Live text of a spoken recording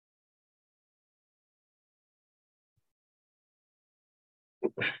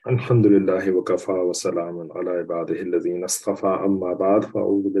Alhamdulillah wa kafa wa salamun ala ibadihi alladhina istafa amma ba'd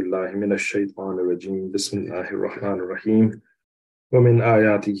fa'udhu billahi minash shaitanir rajim bismillahir rahmanir rahim wa min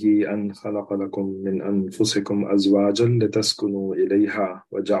ayatihi an khalaqa lakum min anfusikum azwajan litaskunu ilayha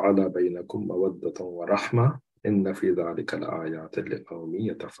wa ja'ala bainakum mawaddatan wa rahma inna fi dhalika laayatin liqaumin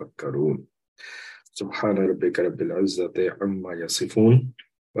yatafakkarun subhana rabbika rabbil izzati amma yasifun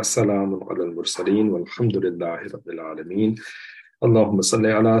wa salamun ala al mursalin walhamdulillahi rabbil alamin اللهم صل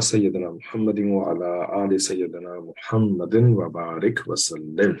على سيدنا محمد وعلى آل سيدنا محمد وبارك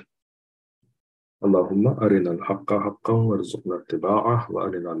وسلم اللهم أرنا الحق حقا وارزقنا اتباعه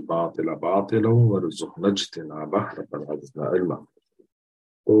وأرنا الباطل باطلا وارزقنا اجتنابه ربنا زدنا علما.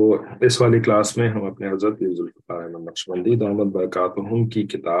 تو اس والی کلاس میں ہم اپنے حضرت پیر ذوالفقار نقشبندی دامت برکاتہم کی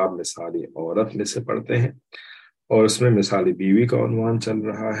کتاب مثالی عورت میں سے پڑھتے ہیں، اور اس میں مثالی بیوی کا عنوان چل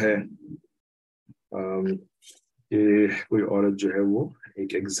رہا ہے کہ کوئی عورت جو ہے وہ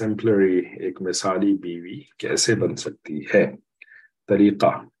ایک ایگزمپلری، ایک مثالی بیوی کیسے بن سکتی ہے،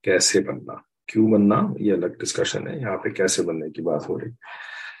 طریقہ کیسے بننا، کیوں بننا یہ الگ ڈسکشن ہے، یہاں پہ کیسے بننے کی بات ہو رہی۔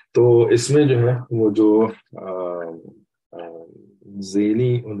 تو اس میں جو ہے وہ جو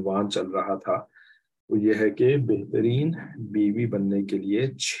ذیلی عنوان چل رہا تھا وہ یہ ہے کہ بہترین بیوی بننے کے لیے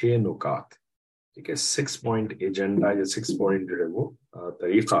 6 نکات، ٹھیک ہے، 6 پوائنٹ ایجنڈا یا 6 پوائنٹ جو ہے وہ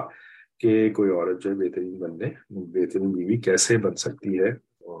طریقہ کہ کوئی عورت جو ہے بہترین بیوی کیسے بن سکتی ہے۔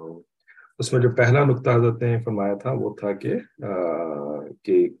 اور اس میں جو پہلا نقطہ حضرت نے فرمایا تھا وہ تھا کہ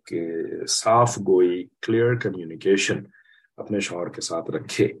صاف گوئی، کلیئر کمیونیکیشن اپنے شوہر کے ساتھ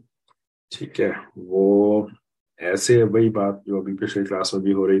رکھے، ٹھیک ہے۔ وہ ایسے وہی بات جو ابھی پچھلی کلاس میں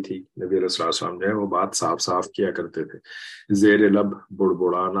بھی ہو رہی تھی، نبی علیہ السلام جو ہے وہ بات صاف صاف کیا کرتے تھے، زیر لب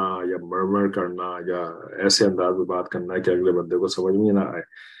بڑبڑانا یا مرمر کرنا یا ایسے انداز میں بات کرنا کہ اگلے بندے کو سمجھ میں نہ آئے،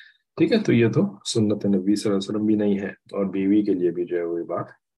 ٹھیک ہے۔ تو یہ تو سنت نبی صلی اللہ علیہ وسلم بھی نہیں ہے، اور بیوی کے لیے بھی جو ہے وہ بات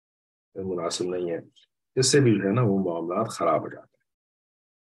مناسب نہیں ہے، اس سے بھی جو ہے نا وہ معاملات خراب ہو جاتے ہیں۔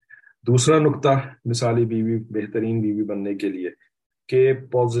 دوسرا نقطہ مثالی بیوی، بہترین بیوی بننے کے لیے کہ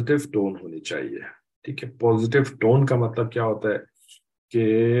پازیٹیو ٹون ہونی چاہیے، ٹھیک ہے۔ پازیٹیو ٹون کا مطلب کیا ہوتا ہے کہ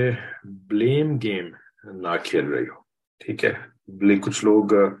بلیم گیم نہ کھیل رہی ہو، ٹھیک ہے۔ کچھ لوگ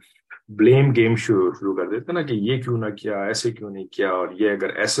بلیم گیم شروع کر دیتے نا کہ یہ کیوں نہ کیا، ایسے کیوں نہیں کیا، اور یہ اگر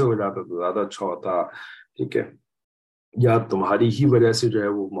ایسے ہو جاتا تو زیادہ اچھا ہوتا، ٹھیک ہے، یا تمہاری ہی وجہ سے جو ہے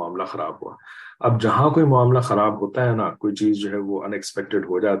وہ معاملہ خراب ہوا۔ اب جہاں کوئی معاملہ خراب ہوتا ہے نا، کوئی چیز جو ہے وہ ان ایکسپیکٹڈ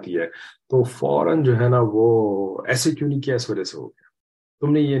ہو جاتی ہے، تو فوراً جو ہے نا وہ ایسے کیوں نہیں کیا، اس وجہ سے ہو گیا،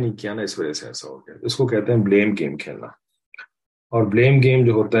 تم نے یہ نہیں کیا نا اس وجہ سے ایسا ہو گیا، اس کو کہتے ہیں بلیم گیم کھیلنا۔ اور بلیم گیم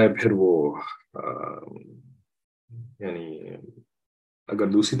جو ہوتا ہے پھر وہ یعنی اگر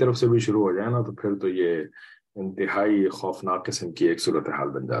دوسری طرف سے بھی شروع ہو جائے نا تو پھر تو یہ انتہائی خوفناک قسم کی ایک صورتحال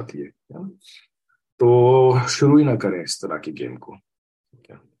بن جاتی ہے۔ تو شروع ہی نہ کریں اس طرح کی گیم کو۔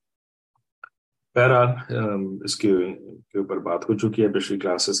 بہرحال اس کے اوپر بات ہو چکی ہے پچھلی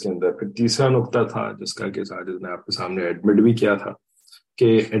کلاسز کے اندر۔ پھر تیسرا نقطہ تھا جس کا کہ ساجد نے آپ کے سامنے ایڈمٹ بھی کیا تھا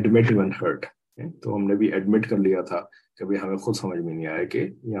کہ ایڈمٹ ون ہرٹ، تو ہم نے بھی ایڈمٹ کر لیا تھا کہ بھائی ہمیں خود سمجھ میں نہیں آیا کہ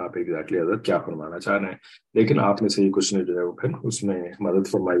یہاں پہ ایگزیکٹلی حضرت کیا فرمانا چاہ رہے ہیں، لیکن آپ میں سے ہی کچھ نے جو ہے وہ پھر اس میں مدد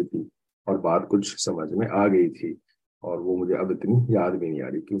فرمائی تھی اور بات کچھ سمجھ میں آ گئی تھی، اور وہ مجھے اب اتنی یاد بھی نہیں آ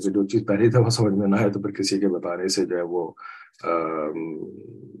رہی، کیونکہ جو چیز پہلی دفعہ سمجھ میں نہ آئے تو پھر کسی کے بتانے سے جو ہے وہ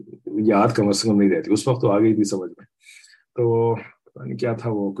یاد کم از کم نہیں رہتی، اس وقت تو آ گئی تھی سمجھ میں۔ تو پتہ نہیں کیا تھا،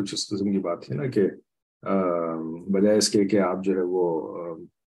 وہ کچھ اس قسم کی بات تھی نا کہ بجائے اس کے کہ آپ جو ہے وہ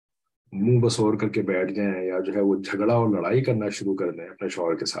منہ بسور کر کے بیٹھ جائیں یا جو ہے وہ جھگڑا اور لڑائی کرنا شروع کر دیں اپنے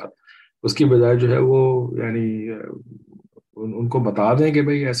شوہر کے ساتھ، اس کی بجائے جو ہے وہ یعنی ان کو بتا دیں کہ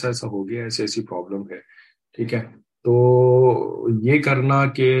بھئی ایسا ایسا ہو گیا، ایسی ایسی پرابلم ہے، ٹھیک ہے۔ تو یہ کرنا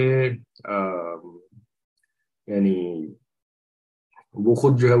کہ یعنی وہ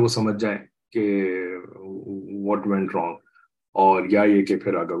خود جو ہے وہ سمجھ جائیں کہ واٹ وینٹ رانگ، اور یا یہ کہ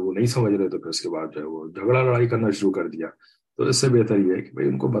پھر اگر وہ نہیں سمجھ رہے تو پھر اس کے بعد جو ہے وہ جھگڑا لڑائی کرنا شروع کر دیا، تو اس سے بہتر یہ ہے کہ بھئی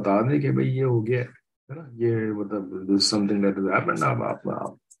ان کو بتا دیں کہ بھئی یہ ہو گیا ہے نا، یہ مطلب سمتھنگ دیٹ از ہیپنڈ، اب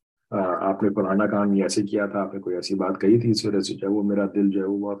آپ نے پرانا کام یہ ایسے کیا تھا، آپ نے کوئی ایسی بات کہی تھی، اس وجہ سے جو ہے وہ میرا دل جو ہے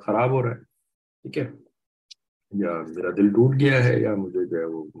وہ بہت خراب ہو رہا ہے، ٹھیک ہے، یا میرا دل ٹوٹ گیا ہے، یا مجھے جو ہے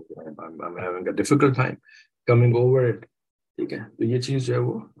وہ I'm having a difficult time coming over it، ٹھیک ہے۔ تو یہ چیز جو ہے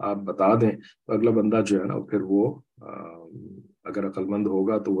وہ آپ بتا دیں تو اگلا بندہ جو ہے نا پھر وہ اگر عقل مند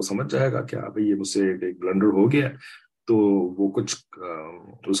ہوگا تو وہ سمجھ جائے گا کہ ہاں بھئی یہ مجھ سے ایک بلنڈر ہو گیا، تو وہ کچھ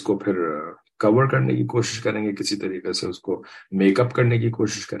اس کو پھر کور کرنے کی کوشش کریں گے کسی طریقے سے، اس کو میک اپ کرنے کی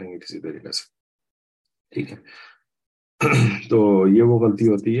کوشش کریں گے کسی طریقے سے، ٹھیک ہے۔ تو یہ وہ غلطی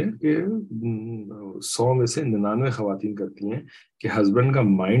ہوتی ہے کہ 100 میں سے 99 خواتین کرتی ہیں کہ ہسبینڈ کا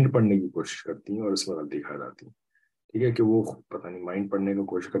مائنڈ پڑھنے کی کوشش کرتی ہیں اور اس میں غلطی کھا جاتی ہیں، ٹھیک ہے، کہ وہ پتہ نہیں مائنڈ پڑھنے کی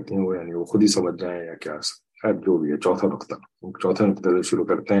کوشش کرتی ہیں وہ، یعنی وہ خود ہی سمجھ جائیں یا کیا، خیر جو بھی ہے۔ چوتھا نقطہ سے شروع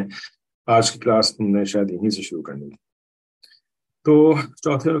کرتے ہیں، آج کی کلاس تم نے شاید یہیں سے شروع کرنی تھی۔ تو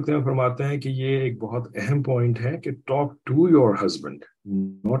چوتھے نقطے میں فرماتے ہیں کہ یہ ایک بہت اہم پوائنٹ ہے کہ talk to your husband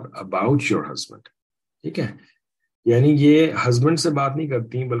not about your husband, ٹھیک ہے؟ یعنی یہ ہسبینڈ سے بات نہیں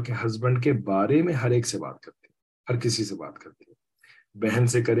کرتی بلکہ ہسبینڈ کے بارے میں ہر ایک سے بات کرتی، ہر کسی سے بات کرتی ہے۔ بہن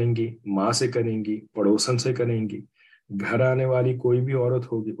سے کریں گی، ماں سے کریں گی، پڑوسن سے کریں گی، گھر آنے والی کوئی بھی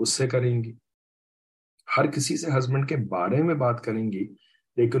عورت ہوگی اس سے کریں گی، ہر کسی سے ہسبینڈ کے بارے میں بات کریں گی،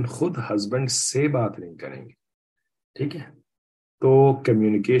 لیکن خود ہسبینڈ سے بات نہیں کریں گی، ٹھیک ہے؟ تو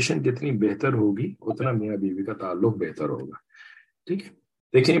کمیونیکیشن جتنی بہتر ہوگی اتنا میاں بیوی کا تعلق بہتر ہوگا، ٹھیک ہے؟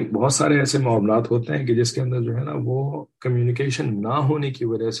 دیکھیں بہت سارے ایسے معاملات ہوتے ہیں کہ جس کے اندر جو ہے نا وہ کمیونیکیشن نہ ہونے کی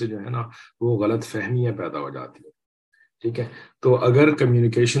وجہ سے جو ہے نا وہ غلط فہمیاں پیدا ہو جاتی ہیں، ٹھیک ہے؟ تو اگر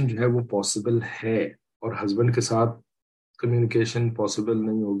کمیونیکیشن جو ہے وہ پاسبل ہے اور ہسبینڈ کے ساتھ کمیونیکیشن پاسبل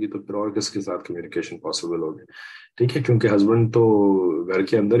نہیں ہوگی تو پھر اور کس کے ساتھ کمیونیکیشن پاسبل ہوگی؟ ٹھیک ہے، کیونکہ ہسبینڈ تو گھر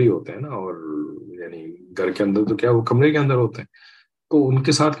کے اندر ہی ہوتے ہیں نا، اور یعنی گھر کے اندر تو کیا وہ کمرے کے اندر ہوتے ہیں، تو ان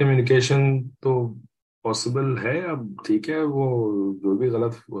کے ساتھ کمیونیکیشن تو پاسبل ہے۔ اب ٹھیک ہے، وہ جو بھی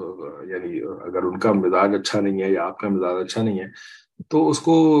غلط، یعنی اگر ان کا مزاج اچھا نہیں ہے یا آپ کا مزاج اچھا نہیں ہے تو اس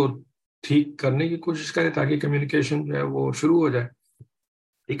کو ٹھیک کرنے کی کوشش کریں تاکہ کمیونیکیشن جو ہے وہ شروع ہو جائے،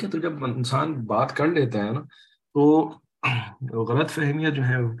 ٹھیک ہے؟ تو جب انسان بات کر لیتا ہے نا تو غلط فہمیاں جو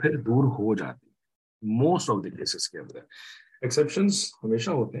ہیں وہ پھر دور ہو جاتی ہیں موسٹ آف دی کیسز کے اندر۔ ایکسیپشنز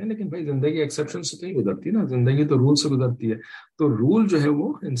ہمیشہ ہوتے ہیں لیکن بھائی زندگی ایکسیپشن سے نہیں گزرتی نا، زندگی تو رول سے گزرتی ہے۔ تو رول جو ہے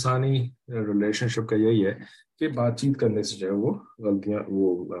وہ انسانی ریلیشن شپ کا یہی ہے کہ بات چیت کرنے سے جو ہے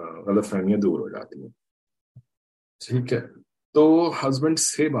وہ غلط فہمیاں دور ہو جاتی ہیں، ٹھیک ہے؟ تو ہسبینڈ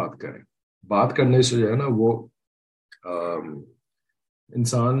سے بات کریں، بات کرنے سے جو ہے نا وہ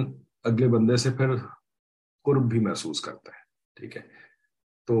انسان اگلے بندے سے پھر قرب بھی محسوس کرتا ہے، ٹھیک ہے؟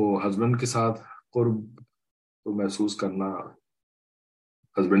 تو ہسبینڈ کے ساتھ قرب تو محسوس کرنا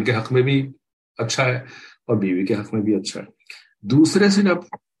ہسبینڈ کے حق میں بھی اچھا ہے اور بیوی کے حق میں بھی اچھا ہے۔ دوسرے سے جب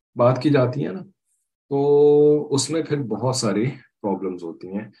بات کی جاتی ہے نا تو اس میں پھر بہت ساری پرابلمز ہوتی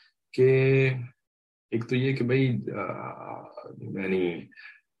ہیں کہ ایک تو یہ کہ بھائی یعنی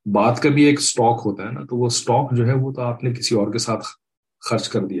بات کا بھی ایک سٹاک ہوتا ہے نا، تو وہ سٹاک جو ہے وہ تو آپ نے کسی اور کے ساتھ خرچ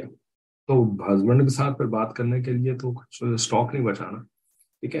کر دیا، تو ہسبینڈ کے ساتھ پھر بات کرنے کے لیے تو کچھ سٹاک نہیں بچانا،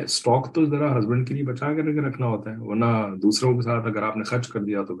 ٹھیک ہے؟ سٹاک تو ذرا ہسبینڈ کے لیے بچا کر کے رکھنا ہوتا ہے، ورنہ دوسروں کے ساتھ اگر آپ نے خرچ کر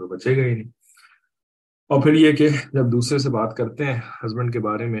دیا تو پھر بچے گا ہی نہیں۔ اور پھر یہ کہ جب دوسرے سے بات کرتے ہیں ہسبینڈ کے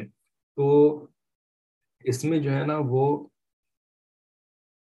بارے میں تو اس میں جو ہے نا وہ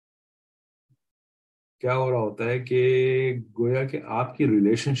کیا ہو رہا ہوتا ہے کہ گویا کہ آپ کی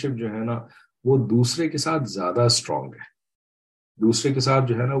ریلیشن شپ جو ہے نا وہ دوسرے کے ساتھ زیادہ اسٹرانگ ہے، دوسرے کے ساتھ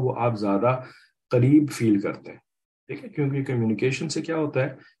جو ہے نا وہ آپ زیادہ قریب فیل کرتے ہیں، ٹھیک ہے؟ کیونکہ کمیونیکیشن سے کیا ہوتا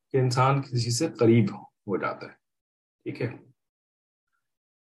ہے کہ انسان کسی سے قریب ہو جاتا ہے، ٹھیک ہے؟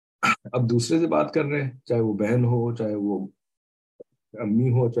 اب دوسرے سے بات کر رہے ہیں، چاہے وہ بہن ہو، چاہے وہ امی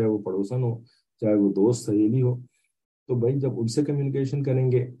ہو، چاہے وہ پڑوسن ہو، چاہے وہ دوست سہیلی ہو، تو بھائی جب ان سے کمیونیکیشن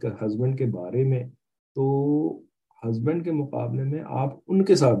کریں گے ہسبینڈ کے بارے میں تو ہسبینڈ کے مقابلے میں آپ ان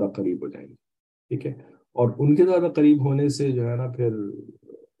کے زیادہ قریب ہو جائیں گے، ٹھیک ہے؟ اور ان کے زیادہ قریب ہونے سے جو ہے نا پھر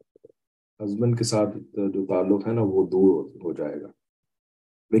ہسبینڈ کے ساتھ جو تعلق ہے نا وہ دور ہو جائے گا۔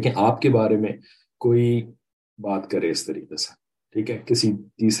 لیکن آپ کے بارے میں کوئی بات کرے اس طریقے سے، ٹھیک ہے، کسی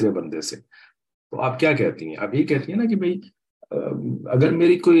تیسرے بندے سے، تو آپ کیا کہتی ہیں؟ آپ یہ کہتی ہیں نا کہ بھائی اگر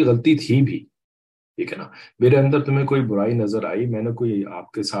میری کوئی غلطی تھی بھی، ٹھیک ہے نا، میرے اندر تمہیں کوئی برائی نظر آئی، میں نے کوئی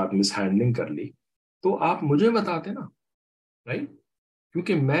آپ کے ساتھ مس ہینڈلنگ کر لی تو آپ مجھے بتاتے نا، رائٹ؟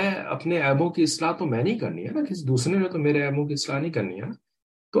 کیونکہ میں اپنے عیبوں کی اصلاح تو میں نہیں کرنی ہے نا، کسی دوسرے نے تو میرے عیبوں کی اصلاح نہیں کرنی ہے نا،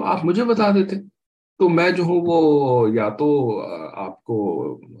 تو آپ مجھے بتا دیتے تو میں جو ہوں وہ یا تو آپ کو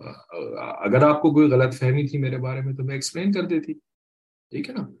اگر آپ کو کوئی غلط فہمی تھی میرے بارے میں تو میں ایکسپلین کر دیتی، ٹھیک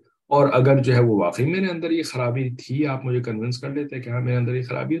ہے نا؟ اور اگر جو ہے وہ واقعی میرے اندر یہ خرابی تھی، آپ مجھے کنونس کر لیتے کہ ہاں میرے اندر یہ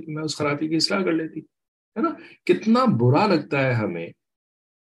خرابی ہے، تو میں اس خرابی کی اصلاح کر لیتی، ہے نا؟ کتنا برا لگتا ہے ہمیں،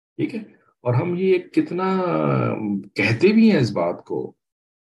 ٹھیک ہے؟ اور ہم یہ کتنا کہتے بھی ہیں اس بات کو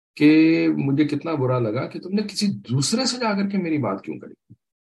کہ مجھے کتنا برا لگا کہ تم نے کسی دوسرے سے جا کر کے میری بات کیوں کری،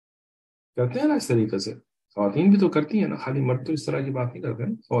 کرتے ہیں نا اس طریقے سے؟ خواتین بھی تو کرتی ہیں نا، خالی مرد تو اس طرح کی بات نہیں کرتے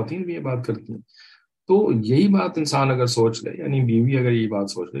ہیں، خواتین بھی یہ بات کرتی ہیں۔ تو یہی بات انسان اگر سوچ لے، یعنی بیوی اگر یہی بات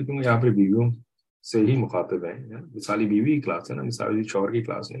سوچ لے، کیونکہ یہاں پہ بیویوں سے ہی مخاطب ہیں، مثالی بیوی کی کلاس ہے نا، مثالی شوہر کی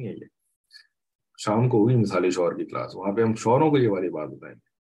کلاس نہیں ہے یہ، شام کو ہوگی مثالی شوہر کی کلاس، وہاں پہ ہم شوہروں کو یہ والی بات بتائیں گے،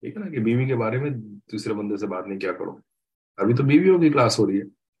 ٹھیک ہے نا، کہ بیوی کے بارے میں دوسرے بندے سے بات نہیں کیا کرو، ابھی تو بیویوں کی کلاس ہو رہی ہے۔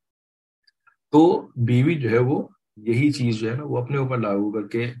 تو بیوی جو ہے وہ یہی چیز جو ہے نا وہ اپنے اوپر لاگو کر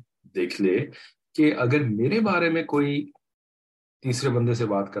کے دیکھ لے کہ اگر میرے بارے میں کوئی تیسرے بندے سے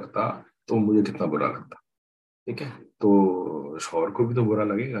بات کرتا تو مجھے کتنا برا لگتا. ٹھیک ہے, تو شوہر کو بھی تو برا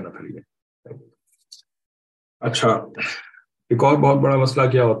لگے گا نا پھر یہ. اچھا, ایک اور بہت بڑا مسئلہ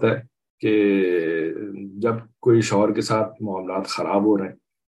کیا ہوتا ہے کہ جب کوئی شوہر کے ساتھ معاملات خراب ہو رہے ہیں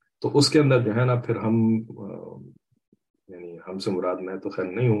تو اس کے اندر جو ہے نا پھر ہم یعنی ہم سے مراد میں تو خیر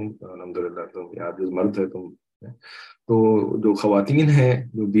نہیں ہوں الحمدللہ, تم آپ جو مرد ہے تم, تو جو خواتین ہیں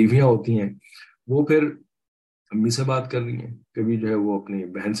جو بیویاں ہوتی ہیں وہ پھر امی سے بات کر رہی ہیں, کبھی جو ہے وہ اپنی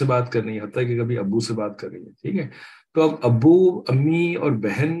بہن سے بات کر رہی ہیں, حتیٰ کہ کبھی ابو سے بات کر رہی ہیں. ٹھیک ہے, تو اب ابو امی اور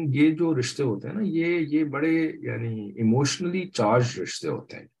بہن یہ جو رشتے ہوتے ہیں نا یہ بڑے یعنی ایموشنلی چارج رشتے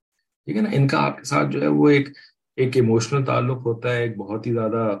ہوتے ہیں. ٹھیک ہے نا, ان کا آپ کے ساتھ جو ہے وہ ایک ایموشنل تعلق ہوتا ہے, ایک بہت ہی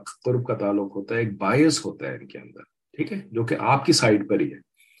زیادہ قرب کا تعلق ہوتا ہے, ایک باعث ہوتا ہے ان کے اندر. ٹھیک ہے, جو کہ آپ کی سائڈ پر ہی ہے.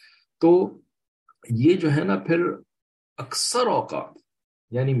 تو یہ جو ہے نا پھر اکثر اوقات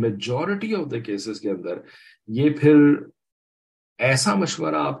یعنی میجورٹی آف دا کیسز کے اندر یہ پھر ایسا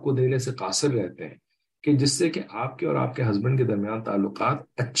مشورہ آپ کو دینے سے قاصر رہتے ہیں کہ جس سے کہ آپ کے اور آپ کے ہسبینڈ کے درمیان تعلقات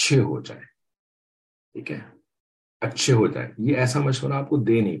اچھے ہو جائیں. ٹھیک ہے, اچھے ہو جائیں, یہ ایسا مشورہ آپ کو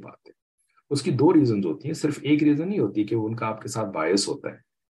دے نہیں پاتے. اس کی دو ریزنز ہوتی ہیں, صرف ایک ریزن نہیں ہوتی کہ ان کا آپ کے ساتھ باعث ہوتا ہے,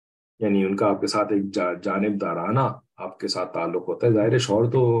 یعنی ان کا آپ کے ساتھ ایک جانبدارانہ آپ کے ساتھ تعلق ہوتا ہے. ظاہر شوہر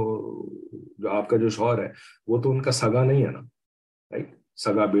تو جو آپ کا جو شوہر ہے وہ تو ان کا سگا نہیں ہے نا, رائٹ,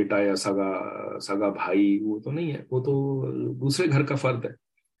 سگا بیٹا یا سگا بھائی وہ تو نہیں ہے, وہ تو دوسرے گھر کا فرد ہے.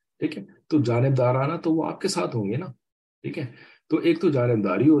 ٹھیک ہے, تو جانبدارانہ تو وہ آپ کے ساتھ ہوں گے نا. ٹھیک ہے, تو ایک تو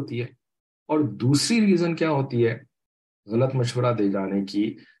جانبداری ہوتی ہے, اور دوسری ریزن کیا ہوتی ہے غلط مشورہ دے جانے کی,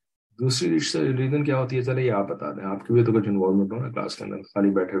 دوسری ریزن کیا ہوتی ہے, چلے یہ آپ بتا دیں, آپ کی بھی تو کچھ انوالومنٹ ہو نا کلاس کے اندر, خالی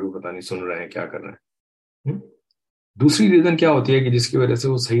بیٹھے ہوئے پتہ نہیں سن رہے ہیں کیا کر رہے ہیں. دوسری ریزن کیا ہوتی ہے کہ جس کی وجہ سے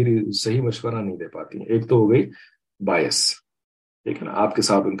وہ صحیح مشورہ نہیں دے پاتی. ایک تو ہو گئی باعث, ٹھیک ہے نا, آپ کے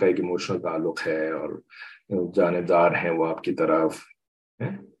ساتھ ان کا ایک ایموشنل تعلق ہے اور جانبدار ہیں وہ آپ کی طرف ہے.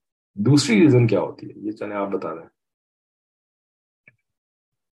 دوسری ریزن کیا ہوتی ہے یہ چلیں آپ بتا دیں.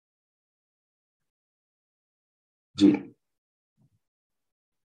 جی,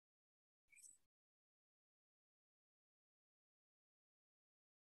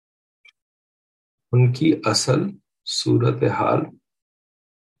 ان کی اصل صورتحال,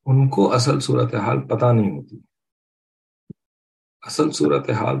 ان کو اصل صورتحال پتہ نہیں ہوتی. اصل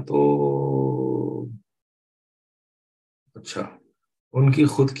صورتحال تو اچھا, ان کی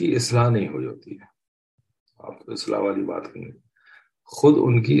خود کی اصلاح نہیں ہوئی ہوتی ہے. آپ تو اصلاح والی بات کریں, خود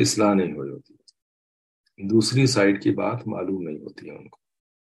ان کی اصلاح نہیں ہوئی ہوتی, دوسری سائڈ کی بات معلوم نہیں ہوتی ہے ان کو.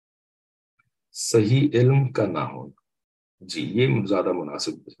 صحیح علم کا نہ ہونا, جی یہ زیادہ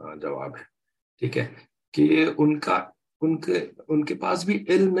مناسب جواب ہے. ٹھیک ہے, کہ ان کے پاس بھی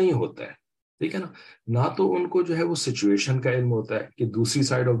علم نہیں ہوتا ہے. ٹھیک ہے نا, نہ تو ان کو جو ہے وہ سچویشن کا علم ہوتا ہے کہ دوسری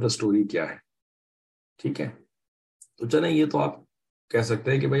سائڈ آف دا سٹوری کیا ہے. ٹھیک ہے, تو چلیں یہ تو آپ کہہ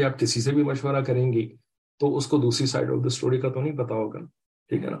سکتے ہیں کہ بھائی آپ کسی سے بھی مشورہ کریں گی تو اس کو دوسری سائڈ آف دا سٹوری کا تو نہیں پتا ہوگا.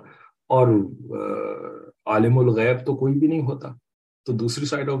 ٹھیک ہے نا, اور عالم الغیب تو کوئی بھی نہیں ہوتا, تو دوسری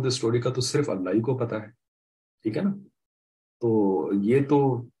سائڈ آف دا سٹوری کا تو صرف اللہ ہی کو پتا ہے. ٹھیک ہے نا, تو یہ تو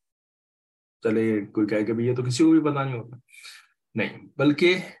چلے کوئی کہے کہ یہ تو کسی کو بھی پتا نہیں ہوتا, نہیں,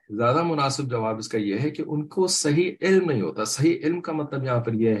 بلکہ زیادہ مناسب جواب اس کا یہ ہے کہ ان کو صحیح علم نہیں ہوتا. صحیح علم کا مطلب یہاں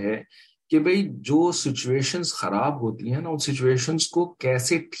پر یہ ہے کہ بھئی جو سچویشنز خراب ہوتی ہیں نا ان سچویشنز کو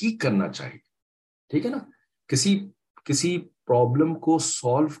کیسے ٹھیک کرنا چاہیے. ٹھیک ہے نا, کسی پرابلم کو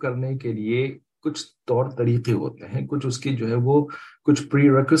سالو کرنے کے لیے کچھ طور طریقے ہوتے ہیں, کچھ اس کی جو ہے وہ کچھ پری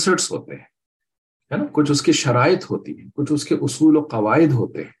ریکویزٹس ہوتے ہیں, ہے نا, کچھ اس کی شرائط ہوتی ہیں, کچھ اس کے اصول و قواعد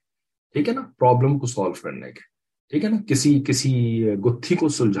ہوتے ہیں. ٹھیک ہے نا, پرابلم کو سالو کرنے کے. ٹھیک ہے نا, کسی گتھی کو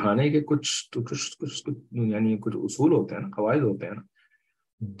سلجھانے کے کچھ یعنی کچھ اصول ہوتے ہیں نا, قواعد ہوتے ہیں نا.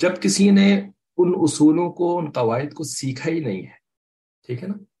 جب کسی نے ان اصولوں کو ان قواعد کو سیکھا ہی نہیں ہے, ٹھیک ہے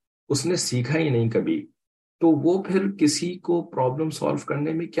نا, اس نے سیکھا ہی نہیں کبھی, تو وہ پھر کسی کو پرابلم سالو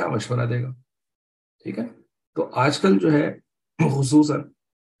کرنے میں کیا مشورہ دے گا. ٹھیک ہے, تو آج کل جو ہے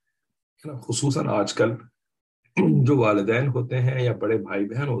خصوصاً آج کل جو والدین ہوتے ہیں یا بڑے بھائی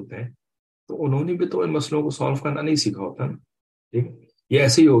بہن ہوتے ہیں تو انہوں نے بھی تو ان مسئلوں کو سالو کرنا نہیں سیکھا ہوتا نا. ٹھیک, یہ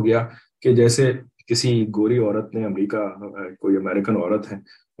ایسے ہی ہو گیا کہ جیسے کسی گوری عورت نے امریکہ کوئی امریکن عورت ہے,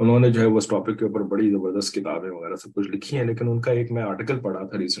 انہوں نے جو ہے وہ اس ٹاپک کے اوپر بڑی زبردست کتابیں وغیرہ سب کچھ لکھی ہیں, لیکن ان کا ایک میں آرٹیکل پڑھا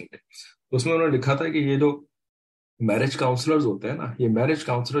تھا ریسنٹلی, اس میں انہوں نے لکھا تھا کہ یہ جو میرج کاؤنسلرز ہوتے ہیں نا, یہ میرج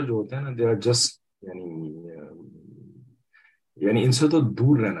کاؤنسلر جو ہوتے ہیں نا دے آر جسٹ یعنی ان سے تو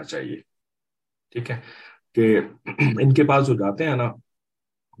دور رہنا چاہیے. ٹھیک ہے, کہ ان کے پاس جو جاتے ہیں نا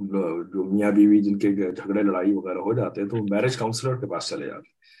جو میاں بیوی جن کے جھگڑے لڑائی وغیرہ ہو جاتے ہیں تو میرج کاؤنسلر کے پاس چلے جاتے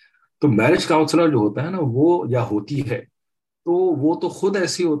ہیں. تو میرج کاؤنسلر جو ہوتا ہے نا وہ یا ہوتی ہے تو وہ تو خود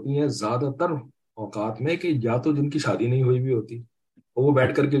ایسی ہوتی ہیں زیادہ تر اوقات میں کہ یا تو جن کی شادی نہیں ہوئی بھی ہوتی اور وہ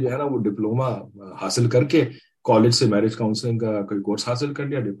بیٹھ کر کے جو ہے نا وہ ڈپلوما حاصل کر کے کالج سے میرج کاؤنسلنگ کا کوئی کورس حاصل کر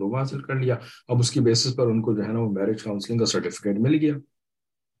لیا، ڈپلوما حاصل کر لیا، اب اس کی بیسس پر ان کو جو ہے نا وہ میرج کاؤنسلنگ کا سرٹیفکیٹ مل گیا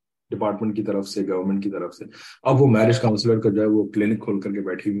ڈپارٹمنٹ کی طرف سے، گورنمنٹ کی طرف سے۔ اب وہ میرج کاؤنسلر کا جو ہے وہ کلینک کھول کر کے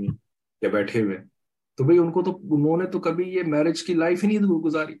بیٹھی ہوئی ہیں یا بیٹھے ہوئے ہیں، تو بھئی ان کو تو انہوں نے تو کبھی یہ میرج کی لائف ہی نہیں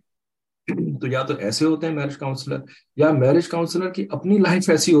گزاری۔ تو یا تو ایسے ہوتے ہیں میرج کاؤنسلر، یا میرج کاؤنسلر کی اپنی لائف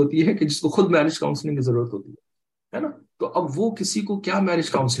ایسی ہوتی ہے کہ جس کو خود میرج کاؤنسلنگ کی ضرورت ہوتی ہے نا؟ تو اب وہ کسی کو کیا میرج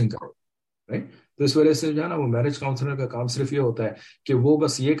کاؤنسلنگ کرے، right؟ تو اس وجہ سے جو ہے نا وہ میرج کاؤنسلر کا کام صرف یہ ہوتا ہے کہ وہ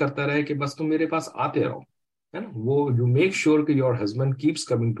بس یہ کرتا رہے کہ بس تم میرے پاس آتے رہو، ہے نا؟ وہ یو میک شیور کہ your husband keeps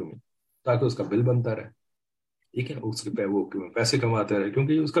coming to me, تاکہ اس کا بل بنتا رہے، ٹھیک ہے، اس کے وہ پیسے کماتے رہے،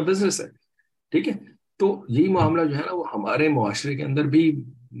 کیونکہ یہ اس کا بزنس ہے، ٹھیک ہے۔ تو یہی معاملہ جو ہے نا وہ ہمارے معاشرے کے اندر بھی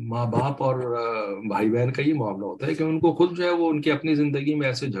ماں باپ اور بھائی بہن کا یہ معاملہ ہوتا ہے کہ ان کو خود جو ہے وہ ان کی اپنی زندگی میں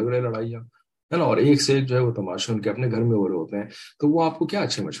ایسے جھگڑے لڑائیاں، ہے نا، اور ایک سے ایک جو ہے وہ تماشے ان کے اپنے گھر میں ہو رہے ہوتے ہیں، تو وہ آپ کو کیا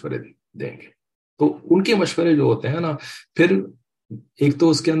اچھے مشورے دیں گے؟ تو ان کے مشورے جو ہوتے ہیں نا، پھر ایک تو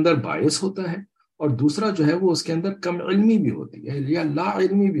اس کے اندر باعث ہوتا ہے، اور دوسرا جو ہے وہ اس کے اندر کم علمی بھی ہوتی ہے یا لا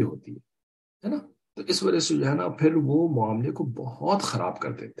علمی بھی ہوتی ہے نا؟ تو اس وجہ سے جو ہے نا پھر وہ معاملے کو بہت خراب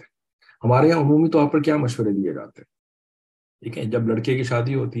کر دیتے ہیں۔ ہمارے یہاں عمومی طور پر کیا مشورے دیے جاتے ہیں؟ ٹھیک ہے، جب لڑکے کی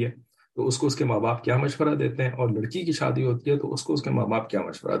شادی ہوتی ہے تو اس کو اس کے ماں باپ کیا مشورہ دیتے ہیں، اور لڑکی کی شادی ہوتی ہے تو اس کو اس کے ماں باپ کیا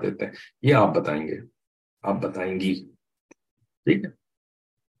مشورہ دیتے ہیں؟ یہ آپ بتائیں گے، آپ بتائیں گی؟ ٹھیک ہے،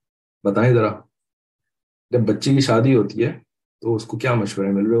 بتائیں ذرا۔ جب بچی کی شادی ہوتی ہے تو اس کو کیا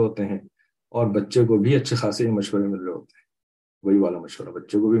مشورے مل رہے ہوتے ہیں، اور بچے کو بھی اچھے خاصے مشورے مل رہے ہوتے ہیں، وہی والا مشورہ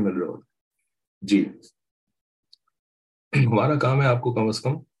بچے کو بھی مل رہے ہوتے ہیں جی۔ ہمارا کام ہے آپ کو کم از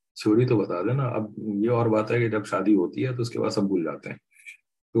کم تھیوری تو بتا دینا۔ اب یہ اور بات ہے کہ جب شادی ہوتی ہے تو اس کے بعد سب بھول جاتے ہیں،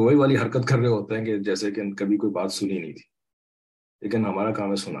 تو وہی والی حرکت کر رہے ہوتے ہیں کہ جیسے کہ کبھی کوئی بات سنی نہیں تھی، لیکن ہمارا کام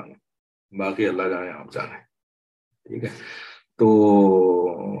ہے سنانا، باقی اللہ جانے آپ جانے، ٹھیک ہے۔ تو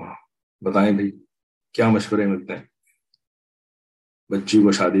بتائیں بھائی، کیا مشورے ملتے ہیں بچی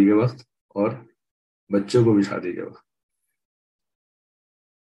کو شادی کے وقت اور بچے کو بھی شادی کے وقت؟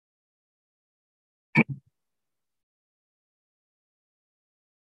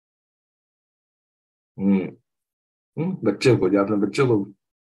 ہوں بچے کو، جو آپ نے بچے کو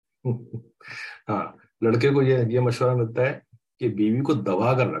ہاں، لڑکے کو یہ مشورہ ملتا ہے کہ بیوی کو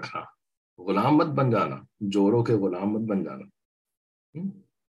دبا کر رکھنا، غلام مت بن جانا، جوروں کے غلام مت بن جانا۔ ہوں،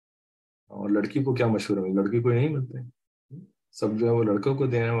 اور لڑکی کو کیا مشورے ملتے؟ لڑکی کو نہیں ملتے، سب جو ہے وہ لڑکوں کو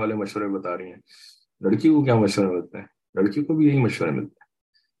دینے والے مشورے بتا رہی ہیں۔ لڑکی کو کیا مشورے ملتے ہیں؟ لڑکی کو بھی یہی مشورے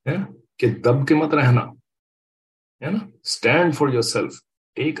ملتے ہیں، کہ دب کے مت رہنا، ہے نا، stand for yourself,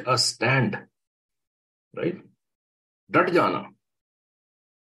 take a stand, right, ڈٹ جانا،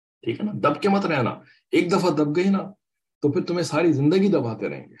 ٹھیک ہے نا، دب کے مت رہنا۔ ایک دفعہ دب گئی نا تو پھر تمہیں ساری زندگی دباتے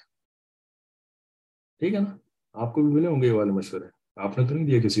رہیں گے، ٹھیک ہے نا؟ آپ کو بھی ملے ہوں گے یہ والے مشورے، آپ نے تو نہیں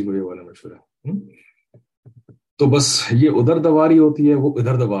دیا کسی کو یہ والے مشورے؟ تو بس یہ ادھر دواری ہوتی ہے، وہ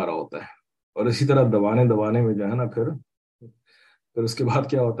ادھر دبا رہا ہوتا ہے، اور اسی طرح دبانے دبانے میں جو ہے نا پھر اس کے بعد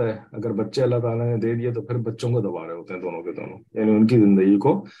کیا ہوتا ہے؟ اگر بچے اللہ تعالیٰ نے دے دیے تو پھر بچوں کو دبا رہے ہوتے ہیں، دونوں کے دونوں، یعنی ان کی زندگی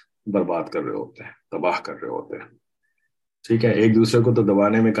کو برباد کر رہے ہوتے ہیں، تباہ کر رہے ہوتے ہیں، ٹھیک ہے۔ ایک دوسرے کو تو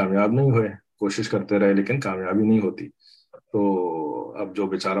دبانے میں کامیاب نہیں ہوئے، کوشش کرتے رہے لیکن کامیابی نہیں ہوتی، تو اب جو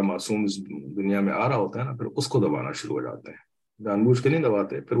بیچارہ معصوم اس دنیا میں آ رہا ہوتا ہے نا، پھر اس کو دبانا شروع ہو جاتے ہیں، جان بوجھ کے نہیں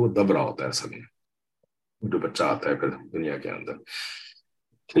دباتے، پھر وہ دب رہا ہوتا ہے اصل میں جو بچہ آتا ہے پھر دنیا کے اندر،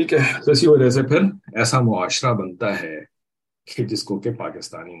 ٹھیک ہے۔ تو اسی وجہ سے پھر ایسا معاشرہ بنتا ہے کہ جس کو کہ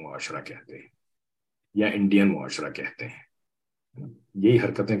پاکستانی معاشرہ کہتے ہیں یا انڈین معاشرہ کہتے ہیں۔ یہی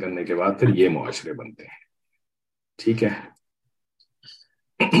حرکتیں کرنے کے بعد پھر یہ معاشرے بنتے ہیں، ٹھیک ہے۔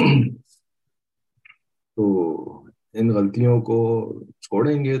 تو ان غلطیوں کو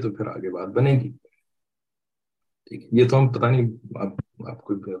چھوڑیں گے تو پھر آگے بات بنے گی، ٹھیک ہے۔ یہ تو ہم پتہ نہیں، آپ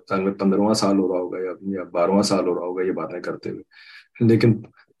کو سال میں 15واں سال ہو رہا ہوگا یا 12واں سال ہو رہا ہوگا یہ باتیں کرتے ہوئے، لیکن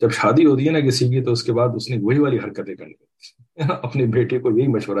جب شادی ہوتی ہے نا کسی کی تو اس کے بعد اس نے وہی والی حرکتیں کرنی ہوتی ہیں، اپنے بیٹے کو یہی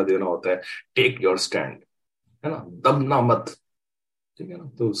مشورہ دینا ہوتا ہے، ٹیک یور اسٹینڈ، ہے نا، دبنا مت، ٹھیک ہے نا۔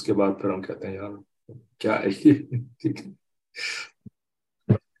 تو اس کے بعد پھر ہم کہتے ہیں یار کیا ہے یہ، ٹھیک ہے۔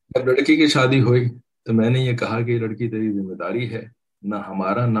 جب لڑکی کی شادی ہوئی تو میں نے یہ کہا کہ لڑکی تیری ذمہ داری ہے، نہ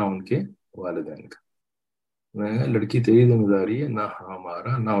ہمارا نہ ان کے والدین کا۔ میں نے کہا لڑکی تیری ذمہ داری ہے، نہ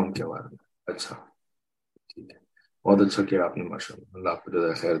ہمارا نہ ان کے والدین۔ اچھا، ٹھیک ہے، بہت اچھا کیا آپ نے، ماشاء اللہ، اللہ آپ کو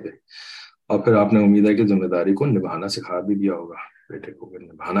جزائے خیر دے۔ اور پھر آپ نے امید ہے کہ ذمہ داری کو نبھانا سکھا بھی دیا ہوگا بیٹے کو، کہ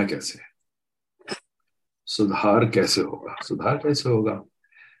نبھانا کیسے ہے، سدھار کیسے ہوگا، سدھار کیسے ہوگا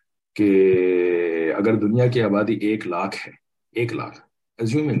کہ اگر دنیا کی آبادی 1 لاکھ ہے، 1 لاکھ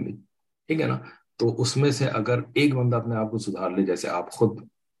ایزیومنگلی، ٹھیک ہے نا، تو اس میں سے اگر ایک بندہ اپنے آپ کو سدھار لے جیسے آپ خود،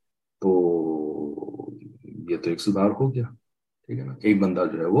 تو یہ تو ایک سدھار ہو گیا. ٹھیک ہے نا, ایک بندہ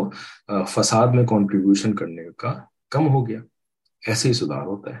جو ہے وہ فساد میں کنٹریبیوشن کرنے کا کم ہو گیا. ایسے ہی سدھار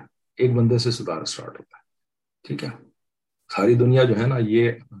ہوتا ہے, ایک بندے سے سدھار اسٹارٹ ہوتا ہے. ٹھیک ہے, ساری دنیا جو ہے نا,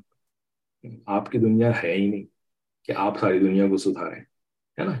 یہ آپ کی دنیا ہے ہی نہیں کہ آپ ساری دنیا کو سدھاریں,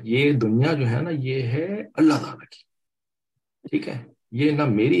 ہے نا. یہ دنیا جو ہے نا, یہ ہے اللہ تعالیٰ کی. ٹھیک ہے, یہ نہ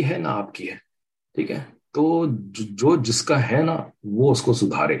میری ہے نہ آپ کی ہے. ٹھیک ہے, تو جو جس کا ہے نا وہ اس کو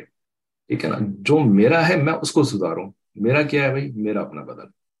سدھارے. ٹھیک ہے نا, جو میرا ہے میں اس کو سدھاروں. میرا کیا ہے بھائی؟ میرا اپنا بدن,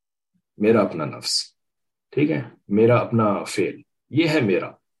 میرا اپنا نفس. ٹھیک ہے, میرا اپنا فعل, یہ ہے میرا,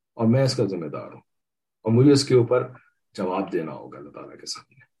 اور میں اس کا ذمہ دار ہوں, اور مجھے اس کے اوپر جواب دینا ہوگا اللہ تعالیٰ کے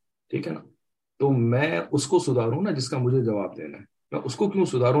سامنے. ٹھیک ہے نا, تو میں اس کو سدھاروں نا جس کا مجھے جواب دینا ہے. میں اس کو کیوں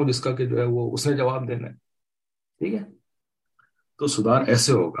سدھاروں جس کا کہ جو ہے وہ اس نے جواب دینا ہے. ٹھیک ہے, تو سدھار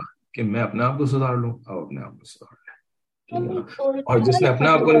ایسے ہوگا کہ میں اپنے آپ کو سدھار لوں, اور اپنے آپ کو سدھار لیں. ٹھیک ہے نا, اور جس نے اپنے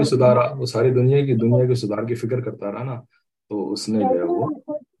آپ کو نہیں سدھارا وہ ساری دنیا کی سدھار کی فکر کرتا رہا نا, تو اس نے جو ہے وہ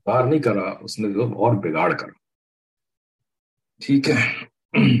سدھار نہیں کرا, اس نے جو اور بگاڑ کرا. ٹھیک ہے,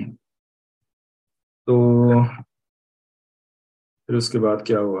 تو پھر اس کے بعد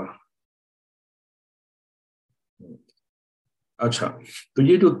کیا ہوا؟ اچھا, تو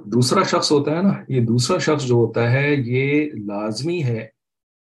یہ جو دوسرا شخص ہوتا ہے نا, یہ دوسرا شخص جو ہوتا ہے یہ لازمی ہے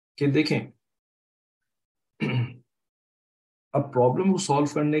کہ دیکھیں اب پرابلم کو سالو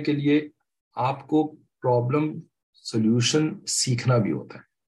کرنے کے لیے آپ کو پرابلم سولوشن سیکھنا بھی ہوتا ہے.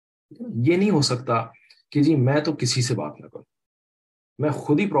 یہ نہیں ہو سکتا کہ جی میں تو کسی سے بات نہ کروں, میں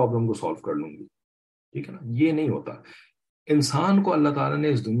خود ہی پرابلم کو سالو کر لوں گی. ٹھیک ہے نا, یہ نہیں ہوتا. انسان کو اللہ تعالیٰ نے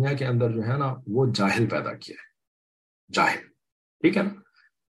اس دنیا کے اندر جو ہے نا وہ جاہل پیدا کیا ہے, جاہل. ٹھیک ہے نا,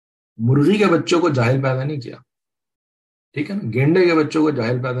 مرغی کے بچوں کو جاہل پیدا نہیں کیا. ٹھیک ہے نا, گینڈے کے بچوں کو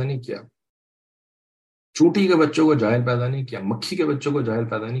جاہل پیدا نہیں کیا, چونٹی کے بچوں کو جاہل پیدا نہیں کیا, مکھی کے بچوں کو جاہل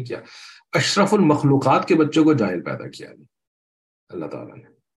پیدا نہیں کیا. اشرف المخلوقات کے بچوں کو جاہل پیدا کیا اللہ تعالیٰ نے.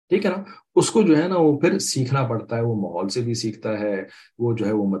 ٹھیک ہے نا, اس کو جو ہے نا وہ پھر سیکھنا پڑتا ہے. وہ ماحول سے بھی سیکھتا ہے, وہ جو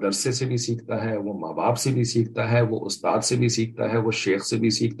ہے وہ مدرسے سے بھی سیکھتا ہے, وہ ماں باپ سے بھی سیکھتا ہے, وہ استاد سے بھی سیکھتا ہے, وہ شیخ سے بھی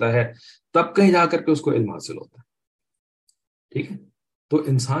سیکھتا ہے, تب کہیں جا کر کے اس کو علم حاصل ہوتا ہے. ٹھیک ہے, تو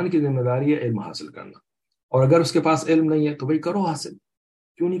انسان کی ذمہ داری ہے علم حاصل کرنا, اور اگر اس کے پاس علم نہیں ہے تو بھائی کرو حاصل,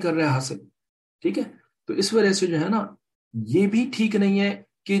 کیوں نہیں کر رہے حاصل. ٹھیک ہے, تو اس وجہ سے جو ہے نا یہ بھی ٹھیک نہیں ہے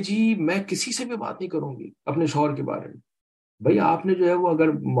کہ جی میں کسی سے بھی بات نہیں کروں گی اپنے شوہر کے بارے میں. بھائی آپ نے جو ہے وہ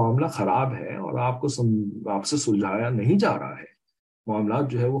اگر معاملہ خراب ہے اور آپ سے سلجھایا نہیں جا رہا ہے, معاملات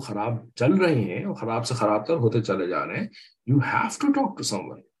جو ہے وہ خراب چل رہے ہیں اور خراب سے خراب تر ہوتے چلے جا رہے ہیں, you have to talk to some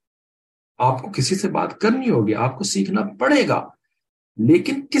one. آپ کو کسی سے بات کرنی ہوگی, آپ کو سیکھنا پڑے گا,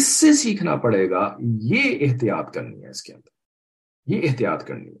 لیکن کس سے سیکھنا پڑے گا یہ احتیاط کرنی ہے اس کے اندر, یہ احتیاط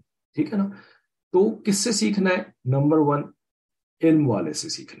کرنی ہے. ٹھیک ہے نا, تو کس سے سیکھنا ہے؟ نمبر 1 علم والے سے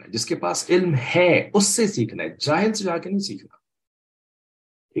سیکھنا ہے, جس کے پاس علم ہے اس سے سیکھنا ہے, جاہل سے جا کے نہیں سیکھنا.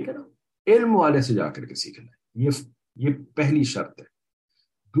 ٹھیک ہے نا, علم والے سے جا کر کے سیکھنا ہے. یہ پہلی شرط ہے.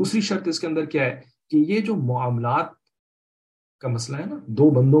 دوسری شرط اس کے اندر کیا ہے کہ یہ جو معاملات کا مسئلہ ہے نا, دو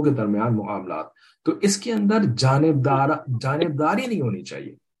بندوں کے درمیان معاملات, تو اس کے اندر جانبداری نہیں ہونی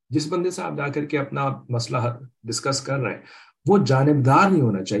چاہیے. جس بندے سے آپ جا کر کے اپنا مسئلہ ڈسکس کر رہے ہیں وہ جانبدار نہیں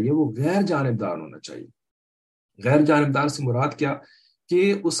ہونا چاہیے, وہ غیر جانبدار ہونا چاہیے. غیر جانبدار سے مراد کیا؟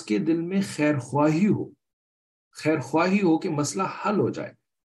 کہ اس کے دل میں خیر خواہی ہو کہ مسئلہ حل ہو جائے.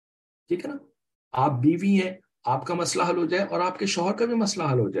 ٹھیک ہے نا, آپ بیوی ہیں, آپ کا مسئلہ حل ہو جائے اور آپ کے شوہر کا بھی مسئلہ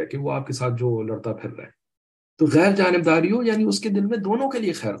حل ہو جائے کہ وہ آپ کے ساتھ جو لڑتا پھر رہے. تو غیر جانبداری ہو, یعنی اس کے دل میں دونوں کے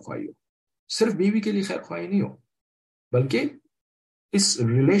لیے خیر خواہی ہو, صرف بیوی کے لیے خیر خواہی نہیں ہو بلکہ اس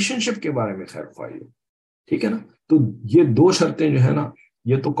ریلیشن شپ کے بارے میں خیر خواہی ہو. ٹھیک ہے نا, تو یہ 2 شرطیں جو ہے نا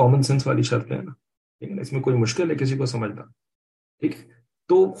یہ تو کامن سینس والی شرطیں ہیں نا. ٹھیک ہے نا, اس میں کوئی مشکل ہے کسی کو سمجھنا. ٹھیک ہے,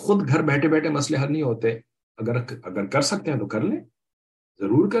 تو خود گھر بیٹھے بیٹھے مسئلے حل نہیں ہوتے. اگر کر سکتے ہیں تو کر لیں,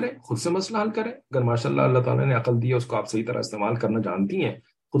 ضرور کریں, خود سے مسئلہ حل کریں. اگر ماشاء اللہ اللہ تعالیٰ نے عقل دی ہے, اس کو آپ صحیح طرح استعمال کرنا جانتی ہیں,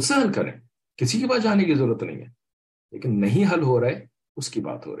 خود سے حل کریں, کسی کے پاس جانے کی ضرورت نہیں ہے. لیکن نہیں حل ہو رہا ہے اس کی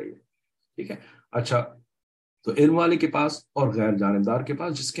بات ہو رہی ہے. ٹھیک ہے, اچھا, تو علم والے کے پاس اور غیر جانبدار کے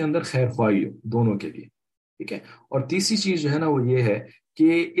پاس جس کے اندر خیر خواہی ہو دونوں کے لیے. ٹھیک ہے, اور تیسری چیز جو ہے نا وہ یہ ہے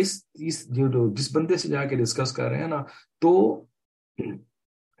کہ جس بندے سے جا کے ڈسکس کر رہے ہیں نا, تو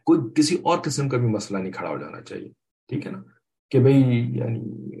کوئی کسی اور قسم کا بھی مسئلہ نہیں کھڑا ہو جانا چاہیے. ٹھیک ہے نا, کہ بھئی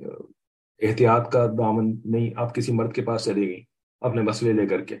یعنی احتیاط کا دامن نہیں, آپ کسی مرد کے پاس چلے گئی اپنے مسئلے لے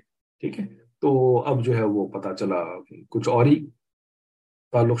کر کے. ٹھیک ہے, تو اب جو ہے وہ پتا چلا کچھ اور ہی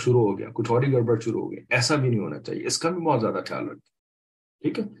تعلق شروع ہو گیا, کچھ اور ہی گڑبڑ شروع ہو گئی. ایسا بھی نہیں ہونا چاہیے, اس کا بھی بہت زیادہ خیال رکھیں.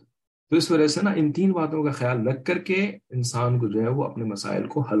 ٹھیک ہے, تو اس وجہ سے نا ان 3 باتوں کا خیال رکھ کر کے انسان کو جو ہے وہ اپنے مسائل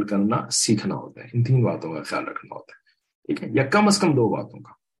کو حل کرنا سیکھنا ہوتا ہے. ان 3 باتوں کا خیال رکھنا ہوتا ہے. ٹھیک ہے, یا کم از کم 2 باتوں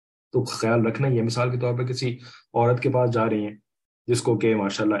کا. تو خیال رکھنا ہی ہے. مثال کے طور پہ کسی عورت کے پاس جا رہی ہیں جس کو کہ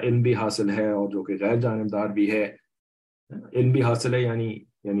ماشاءاللہ علم بھی حاصل ہے اور جو کہ غیر جانبدار بھی ہے. علم بھی حاصل ہے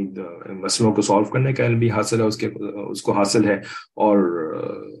یعنی مسئلوں کو سالو کرنے کا علم بھی حاصل ہے اس کو حاصل ہے, اور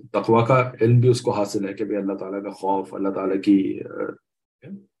تقوی کا علم بھی اس کو حاصل ہے کہ بھئی اللہ تعالیٰ کا خوف, اللہ تعالیٰ کی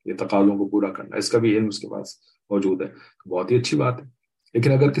یہ تقاضوں کو پورا کرنا, اس کا بھی علم اس کے پاس موجود ہے. بہت ہی اچھی بات ہے.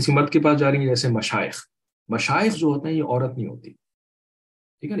 لیکن اگر کسی مرد کے پاس جا رہی ہیں جیسے مشائخ جو ہوتے ہیں یہ عورت نہیں ہوتی,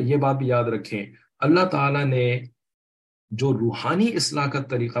 ٹھیک ہے نا, یہ بات بھی یاد رکھیں. اللہ تعالیٰ نے جو روحانی اصلاح کا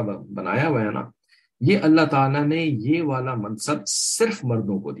طریقہ بنایا ہوا ہے نا, یہ اللہ تعالیٰ نے یہ والا منصب صرف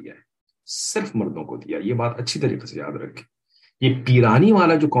مردوں کو دیا ہے, صرف مردوں کو دیا. یہ بات اچھی طریقے سے یاد رکھیں. یہ پیرانی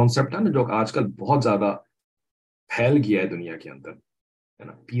والا جو کانسیپٹ ہے نا, جو آج کل بہت زیادہ پھیل گیا ہے دنیا کے اندر, ہے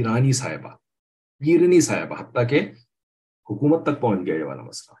نا, پیرانی صاحبہ, پیرنی صاحبہ, حتیٰ کہ حکومت تک پہنچ گیا یہ والا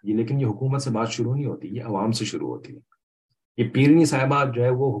مسئلہ. لیکن یہ حکومت سے بات شروع نہیں ہوتی, یہ عوام سے شروع ہوتی ہے. یہ پیرنی صاحبہ جو ہے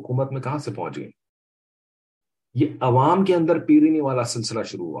وہ حکومت میں کہاں سے پہنچ گئی؟ یہ عوام کے اندر پیرنی والا سلسلہ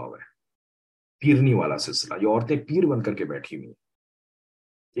شروع ہوا ہے. پیرنی والا سلسلہ, یہ عورتیں پیر بن کر کے بیٹھی ہوئی ہیں,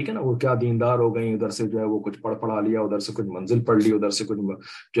 ٹھیک ہے نا, وہ کیا دیندار ہو گئی, ادھر سے جو ہے وہ کچھ پڑھا لیا, ادھر سے کچھ منزل پڑھ لی, ادھر سے کچھ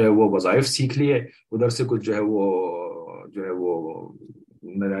جو ہے وہ وظائف سیکھ لیے, ادھر سے کچھ جو ہے وہ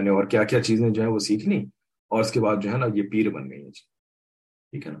نہ جانے اور کیا کیا چیزیں جو ہے وہ سیکھ لی, اور اس کے بعد جو ہے نا یہ پیر بن گئی ہیں جی,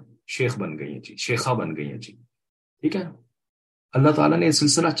 ٹھیک ہے نا, شیخ بن گئی ہیں جی, شیخہ بن گئی ہیں جی, ٹھیک ہے. اللہ تعالیٰ نے یہ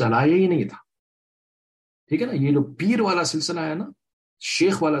سلسلہ چلایا ہی نہیں تھا, ٹھیک ہے نا. یہ جو پیر والا سلسلہ ہے نا,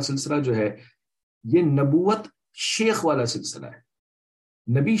 شیخ والا سلسلہ جو ہے, یہ نبوت شیخ والا سلسلہ ہے.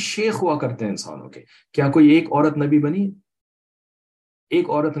 نبی شیخ ہوا کرتے ہیں انسانوں کے. کیا کوئی ایک عورت نبی بنی ہے؟ ایک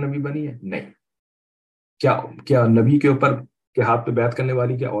عورت نبی بنی ہے؟ نہیں. کیا نبی کے اوپر کے ہاتھ پہ بیعت کرنے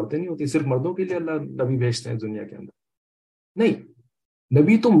والی کیا عورتیں نہیں ہوتی؟ صرف مردوں کے لیے اللہ نبی بھیجتے ہیں دنیا کے اندر؟ نہیں,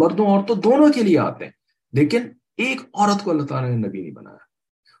 نبی تو مردوں عورتوں دونوں کے لیے آتے ہیں, لیکن ایک عورت کو اللہ تعالیٰ نے نبی نہیں بنایا.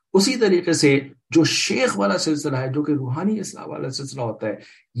 اسی طریقے سے جو شیخ والا سلسلہ ہے, جو کہ روحانی اصلاح والا سلسلہ ہوتا ہے,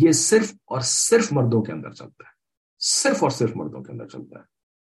 یہ صرف اور صرف مردوں کے اندر چلتا ہے, صرف اور صرف مردوں کے اندر چلتا ہے,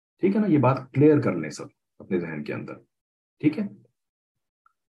 ٹھیک ہے نا. یہ بات کلیئر کر لیں سب اپنے ذہن کے اندر, ٹھیک ہے.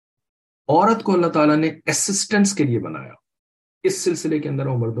 عورت کو اللہ تعالیٰ نے اسسٹنس کے لیے بنایا, اس سلسلے کے اندر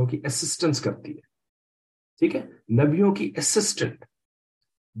وہ مردوں کی اسسٹنس کرتی ہے, ٹھیک ہے. نبیوں کی اسسٹنٹ,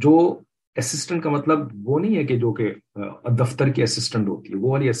 جو اسسٹنٹ کا مطلب وہ نہیں ہے کہ جو کہ دفتر کی اسسٹنٹ ہوتی ہے,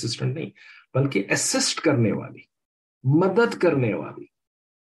 وہ والی اسسٹنٹ نہیں, بلکہ اسسٹ کرنے والی, مدد کرنے والی,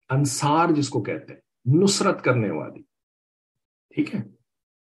 انصار جس کو کہتے ہیں, نصرت کرنے والی, ٹھیک ہے.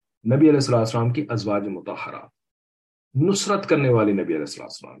 نبی علیہ السلام کی ازواج مطہرات, نصرت کرنے والی نبی علیہ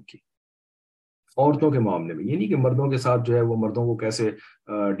السلام کی عورتوں کے معاملے میں. یہ نہیں کہ مردوں کے ساتھ جو ہے وہ مردوں کو کیسے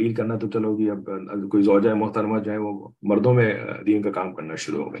ڈیل کرنا, تو چلو جی اب کوئی زوجہ محترمہ جو ہے وہ مردوں میں دین کا کام کرنا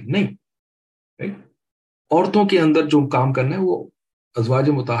شروع ہو گئی. نہیں, عورتوں کے اندر جو کام کرنا ہے وہ ازواج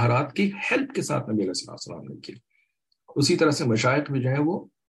مطہرات کی ہیلپ کے ساتھ نبی علیہ السلام نے کی. اسی طرح سے مشائخ بھی جو ہے وہ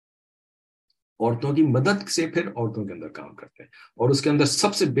عورتوں کی مدد سے پھر عورتوں کے اندر کام کرتے ہیں, اور اس کے اندر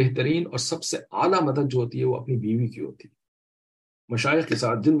سب سے بہترین اور سب سے اعلیٰ مدد جو ہوتی ہے وہ اپنی بیوی کی ہوتی ہے. مشائخ کے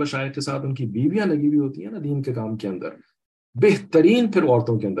ساتھ, جن مشائخ کے ساتھ ان کی بیویاں لگی ہوئی ہوتی ہیں نا دین کے کام کے اندر, بہترین پھر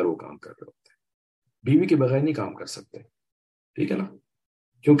عورتوں کے اندر وہ کام کر رہے ہوتے ہیں. بیوی کے بغیر نہیں کام کر سکتے, ٹھیک ہے نا.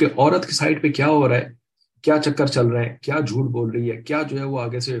 کیونکہ عورت کی سائڈ پہ کیا ہو رہا ہے, کیا چکر چل رہے ہیں, کیا جھوٹ بول رہی ہے, کیا جو ہے وہ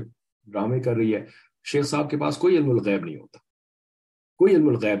آگے سے ڈرامے کر رہی ہے. شیخ صاحب کے پاس کوئی علم الغیب نہیں ہوتا, کوئی علم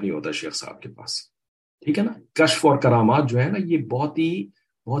الغیب نہیں ہوتا شیخ صاحب کے پاس, ٹھیک ہے نا. کشف اور کرامات جو ہے نا یہ بہت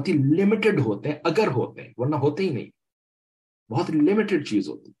ہی لمیٹڈ ہوتے ہیں, اگر ہوتے ہیں, ورنہ ہوتے ہی نہیں, بہت لمیٹڈ چیز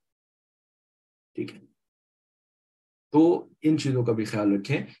ہوتی, ٹھیک ہے. تو ان چیزوں کا بھی خیال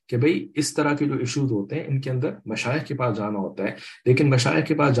رکھیں کہ بھئی اس طرح کے جو ایشوز ہوتے ہیں ان کے اندر مشائخ کے پاس جانا ہوتا ہے, لیکن مشائخ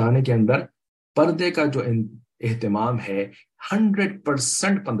کے پاس جانے کے اندر پردے کا جو اہتمام ہے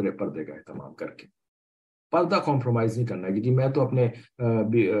 100% پردے کا اہتمام کر کے, پردہ کمپرومائز نہیں کرنا ہے. کیونکہ میں تو اپنے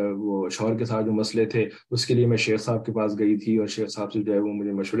وہ شوہر کے ساتھ جو مسئلے تھے اس کے لیے میں شیخ صاحب کے پاس گئی تھی, اور شیخ صاحب سے جو ہے وہ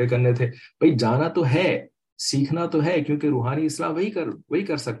مجھے مشورے کرنے تھے. بھئی جانا تو ہے, سیکھنا تو ہے, کیونکہ روحانی اصلاح وہی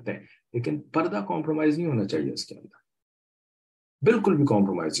کر سکتے ہیں, لیکن پردہ کمپرومائز نہیں ہونا چاہیے اس کے اندر, بالکل بھی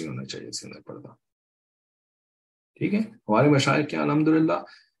کمپرومائز نہیں ہونا چاہیے اس کے اندر پردہ, ٹھیک ہے. ہمارے مشائخ کے الحمدللہ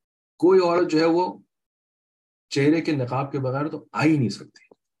کوئی عورت جو ہے وہ چہرے کے نقاب کے بغیر تو آ ہی نہیں سکتی,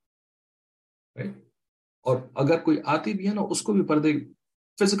 اور اگر کوئی آتی بھی ہے نا اس کو بھی پردے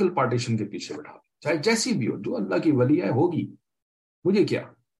فزیکل پارٹیشن کے پیچھے بٹھا, چاہے جیسی بھی ہو, جو اللہ کی ولی ہے ہوگی, مجھے کیا,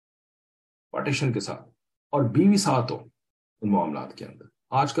 پارٹیشن کے ساتھ, اور بیوی ساتھ ہو ان معاملات کے اندر.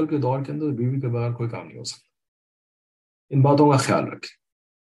 آج کل کے دور کے اندر بیوی کے بغیر کوئی کام نہیں ہو سکتا, ان باتوں کا خیال رکھیں,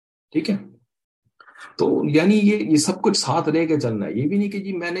 ٹھیک ہے. تو یعنی یہ سب کچھ ساتھ رہ کے چلنا ہے. یہ بھی نہیں کہ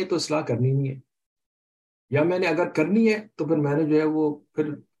جی میں نے تو اصلاح کرنی نہیں ہے, یا میں نے اگر کرنی ہے تو پھر میں نے جو ہے وہ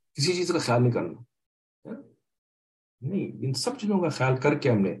پھر کسی چیز کا خیال نہیں کرنا، نہیں، ان سب چیزوں کا خیال کر کے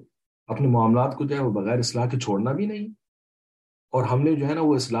ہم نے اپنے معاملات کو جو ہے وہ بغیر اصلاح کے چھوڑنا بھی نہیں، اور ہم نے جو ہے نا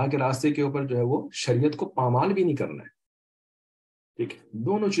وہ اصلاح کے راستے کے اوپر جو ہے وہ شریعت کو پامال بھی نہیں کرنا ہے، ٹھیک ہے،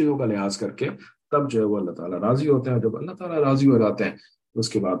 دونوں چیزوں کا لحاظ کر کے تب جو ہے وہ اللہ تعالیٰ راضی ہوتے ہیں، اور جب اللہ تعالیٰ راضی ہو جاتے ہیں تو اس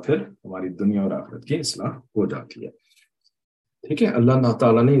کے بعد پھر ہماری دنیا اور آخرت کی اصلاح ہو جاتی ہے، ٹھیک ہے۔ اللہ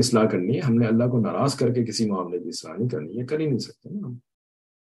تعالیٰ نے اصلاح کرنی ہے، ہم نے اللہ کو ناراض کر کے کسی معاملے کی اصلاح نہیں کرنی ہے، کر ہی نہیں سکتے نا ہم۔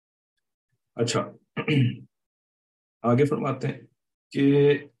 اچھا، آگے فرماتے ہیں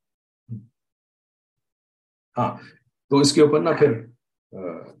کہ ہاں، تو اس کے اوپر نا پھر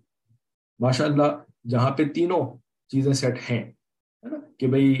ماشاء اللہ جہاں پہ تینوں چیزیں سیٹ ہیں، ہے نا، کہ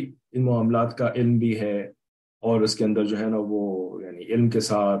بھئی ان معاملات کا علم بھی ہے، اور اس کے اندر جو ہے نا وہ یعنی علم کے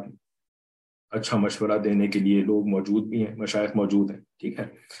ساتھ اچھا مشورہ دینے کے لیے لوگ موجود بھی ہیں، مشائخ موجود ہیں، ٹھیک ہے،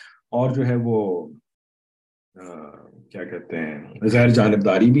 اور جو ہے وہ کیا کہتے ہیں غیر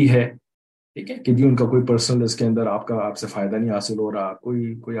جانبداری بھی ہے، ٹھیک ہے، کہ جی ان کا کوئی پرسنل اس کے اندر آپ سے فائدہ نہیں حاصل ہو رہا،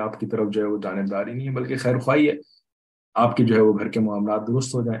 کوئی آپ کی طرف جو ہے وہ جانبداری نہیں ہے، بلکہ خیر خواہی ہے آپ کی جو ہے وہ گھر کے معاملات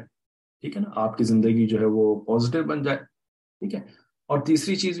درست ہو جائیں، ٹھیک ہے نا، آپ کی زندگی جو ہے وہ پازیٹیو بن جائے، ٹھیک ہے۔ اور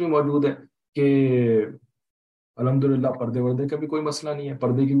تیسری چیز بھی موجود ہے کہ الحمدللہ پردے وردے کا بھی کوئی مسئلہ نہیں ہے،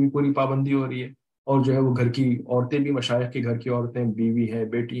 پردے کی بھی پوری پابندی ہو رہی ہے، اور جو ہے وہ گھر کی عورتیں بھی، مشائخ کے گھر کی عورتیں، بیوی ہیں،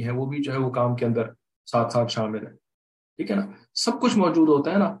 بیٹی ہیں، وہ بھی جو ہے وہ کام کے اندر ساتھ ساتھ شامل ہے، ٹھیک ہے نا، سب کچھ موجود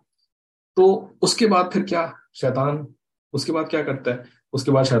ہوتا ہے نا۔ تو اس کے بعد پھر کیا، شیطان اس کے بعد کیا کرتا ہے؟ اس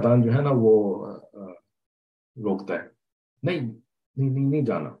کے بعد شیطان جو ہے نا وہ روکتا ہے، نہیں نہیں نہیں نہیں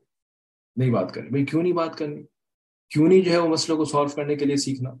جانا، نہیں بات کرنی، بھائی کیوں نہیں بات کرنی، کیوں نہیں جو ہے وہ مسئلے کو سالو کرنے کے لیے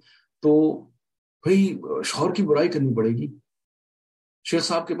سیکھنا؟ تو بھائی شوہر کی برائی کرنی پڑے گی، شیخ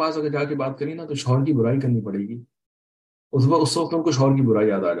صاحب کے پاس اگر جا کے بات کری نا تو شوہر کی برائی کرنی پڑے گی، اس وقت ان کو شوہر کی برائی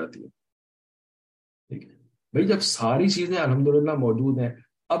یاد آ جاتی ہے، ٹھیک ہے بھائی، جب ساری چیزیں الحمدللہ موجود ہیں،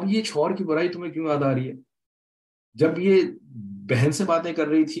 اب یہ شوہر کی برائی تمہیں کیوں یاد آ رہی ہے؟ جب یہ بہن سے باتیں کر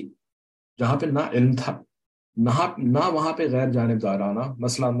رہی تھی جہاں پہ نہ علم تھا، نہ وہاں پہ غیر جانبدارانہ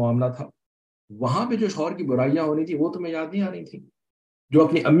مسئلہ معاملہ تھا، وہاں پہ جو شوہر کی برائیاں ہونی تھی وہ تمہیں یاد نہیں آ رہی تھی؟ جو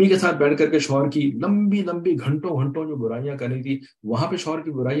اپنی امی کے ساتھ بیٹھ کر کے شوہر کی لمبی لمبی گھنٹوں گھنٹوں جو برائیاں کرنی تھی، وہاں پہ شوہر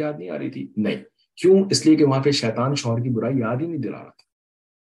کی برائی یاد نہیں آ رہی تھی؟ نہیں، کیوں؟ اس لیے کہ وہاں پہ شیطان شوہر کی برائی یاد ہی نہیں دلا رہا تھا،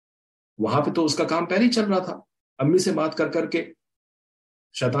 وہاں پہ تو اس کا کام پہلے ہی چل رہا تھا، امی سے بات کر کر کے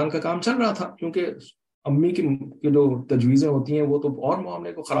شیطان کا کام چل رہا تھا، کیونکہ امی کی جو تجویزیں ہوتی ہیں وہ تو اور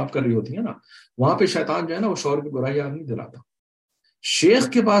معاملے کو خراب کر رہی ہوتی ہیں نا، وہاں پہ شیطان جو ہے نا وہ شوہر کی برائی یاد نہیں دلاتا۔ شیخ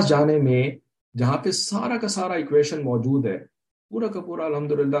کے پاس جانے میں جہاں پہ سارا کا سارا ایکویشن موجود ہے، پورا کا پورا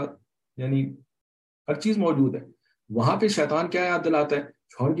الحمدللہ یعنی ہر چیز موجود ہے، وہاں پہ شیطان کیا یاد دلاتا ہے؟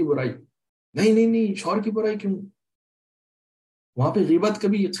 شوہر کی برائی، نہیں نہیں نہیں، شوہر کی برائی کیوں؟ وہاں پہ غیبت کا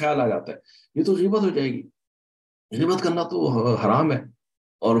بھی خیال آ جاتا ہے، یہ تو غیبت ہو جائے گی، غیبت کرنا تو حرام ہے،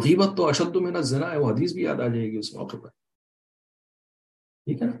 اور غیبت تو اشد من الزنا ہے، وہ حدیث بھی یاد آ جائے گی اس موقع پر،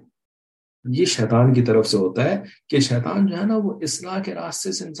 ٹھیک ہے نا۔ یہ شیطان کی طرف سے ہوتا ہے کہ شیطان جو ہے نا وہ اصلاح کے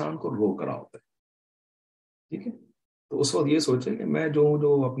راستے سے انسان کو روک رہا ہوتا ہے، ٹھیک ہے۔ تو اس وقت یہ سوچے کہ میں جو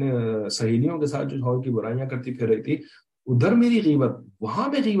اپنے سہیلیوں کے ساتھ جو شوہر کی برائیاں کرتی پھر رہی تھی، ادھر میری غیبت، وہاں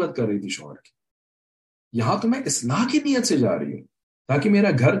میں غیبت کر رہی تھی شوہر کی، یہاں تو میں اصلاح کی نیت سے جا رہی ہوں تاکہ میرا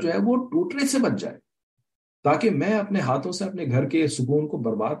گھر جو ہے وہ ٹوٹنے سے بچ جائے، تاکہ میں اپنے ہاتھوں سے اپنے گھر کے سکون کو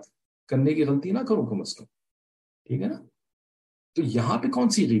برباد کرنے کی غلطی نہ کروں کم از کم، ٹھیک ہے نا۔ تو یہاں پہ کون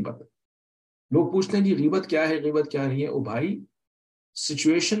سی غیبت؟ لوگ پوچھتے ہیں جی غیبت کیا ہے، غیبت کیا نہیں ہے؟ او بھائی،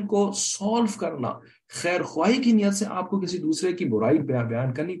 سچویشن کو سالو کرنا، خیر خواہی کی نیت سے آپ کو کسی دوسرے کی برائی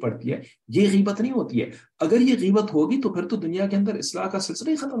بیان کرنی پڑتی ہے، یہ غیبت نہیں ہوتی ہے۔ اگر یہ غیبت ہوگی تو پھر تو دنیا کے اندر اصلاح کا سلسلہ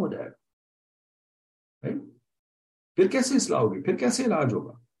ہی ختم ہو جائے گا، پھر کیسے اصلاح ہوگی، پھر کیسے علاج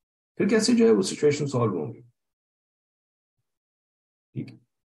ہوگا، پھر کیسے جو ہے وہ سچویشن سالو ہوں گی، ٹھیک ہے۔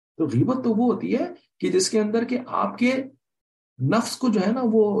 تو غیبت تو وہ ہوتی ہے کہ جس کے اندر کہ آپ کے نفس کو جو ہے نا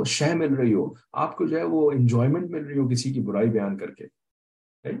وہ شے مل رہی ہو، آپ کو جو ہے وہ انجوائمنٹ مل رہی ہو کسی کی برائی بیان کر کے،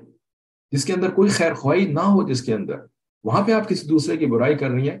 جس کے اندر کوئی خیر خواہی نہ ہو، جس کے اندر وہاں پہ آپ کسی دوسرے کی برائی کر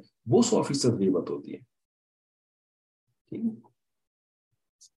رہی ہیں، وہ 100% غیبت ہوتی ہے، ٹھیک ہے۔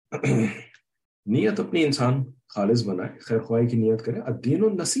 نیت اپنی انسان خالص بنائے، خیر خواہی کی نیت کرے، الدین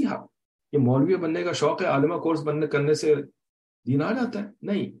النصیحہ، یہ مولوی بننے کا شوق ہے، عالمہ کورس کرنے سے دین آ جاتا ہے؟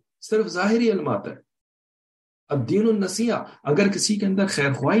 نہیں، صرف ظاہری علم آتا ہے۔ الدین النصیحہ، اگر کسی کے اندر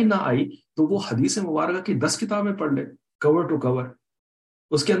خیر خواہی نہ آئی تو وہ حدیث مبارکہ کی 10 کتابیں پڑھ لے کور ٹو کور،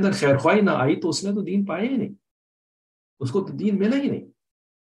 اس کے اندر خیر خواہی نہ آئی تو اس نے تو دین پایا ہی نہیں، اس کو تو دین ملا ہی نہیں،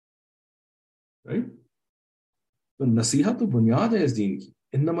 right؟ تو نصیحت تو بنیاد ہے اس دین کی،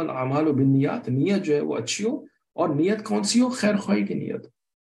 انما الاعمال بالنیات، نیت جو ہے وہ اچھی ہو، اور نیت کون سی ہو؟ خیر خواہی کی نیت،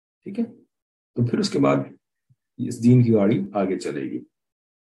 ٹھیک ہے۔ تو پھر اس کے بعد اس دین کی گاڑی آگے چلے گی۔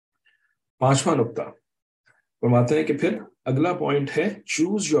 5वां नुक्ता फरमाते हैं कि फिर अगला पॉइंट है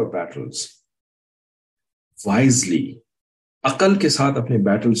चूज योर बैटल्स वाइजली। अकल के साथ अपने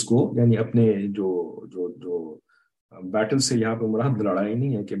बैटल्स को, यानी अपने जो जो जो बैटल से यहाँ पे मुराद लड़ाई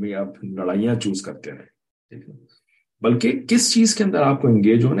नहीं है कि भाई आप लड़ाइयाँ चूज करते रहे, ठीक है, बल्कि किस चीज के अंदर आपको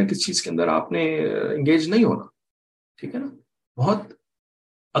एंगेज होना है, किस चीज के अंदर आपने एंगेज नहीं होना, ठीक है ना। बहुत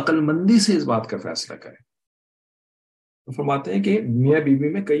अकलमंदी से इस बात का फैसला करें। तो फरमाते हैं कि मियाँ बीवी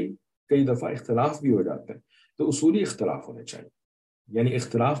में कई कई दफा इख्तलाफ भी हो जाते हैं, तो उसूली इख्तलाफ होने चाहिए। यानी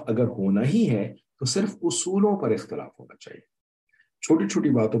इख्तलाफ अगर होना ही है तो सिर्फ उसूलों पर इख्तलाफ होना चाहिए। छोटी छोटी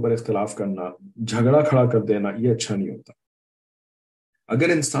बातों पर इख्तलाफ करना, झगड़ा खड़ा कर देना, ये अच्छा नहीं होता।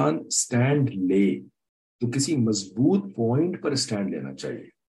 अगर इंसान स्टैंड ले तो किसी मजबूत पॉइंट पर स्टैंड लेना चाहिए।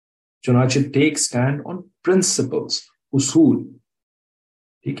 चुनाचे टेक स्टैंड ऑन प्रिंसिपल्स, उसूल,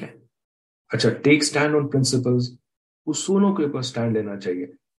 ठीक है। अच्छा, टेक स्टैंड ऑन प्रिंसिपल्स, उसूलों के ऊपर स्टैंड लेना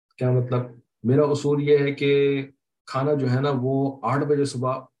चाहिए। क्या मतलब? मेरा उसूल ये है कि खाना जो है ना वो 8 बजे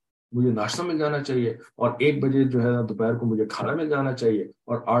सुबह मुझे नाश्ता मिल जाना चाहिए, और 1 बजे जो है ना दोपहर को मुझे खाना मिल जाना चाहिए,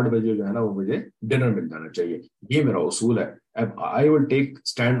 और 8 बजे जो है ना वो मुझे डिनर मिल जाना चाहिए। ये मेरा उसूल है। I will take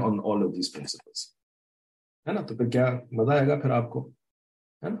stand on all of these principles, है ना। तो फिर क्या मजा आएगा फिर आपको,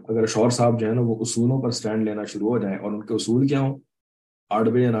 है ना। अगर शौहर साहब जो है ना वो उसूलों पर स्टैंड लेना शुरू हो जाए, और उनके उसूल क्या हो, 8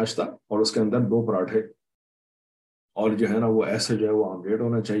 बजे नाश्ता और उसके अंदर 2 पराठे, और जो है ना वो ऐसे जो है वो ऑमलेट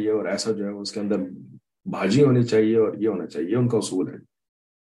होना चाहिए, और ऐसा जो है वो उसके अंदर भाजी होनी चाहिए, और ये होना चाहिए, उनका उसूल है।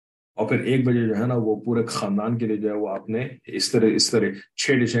 और फिर 1 बजे जो है ना वो पूरे खानदान के लिए जो है वो आपने इस तरह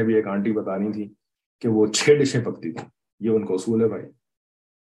 6 डिशें, भी एक आंटी बता रही थी कि वो 6 डिशें पकती थी, ये उनका उसूल है भाई,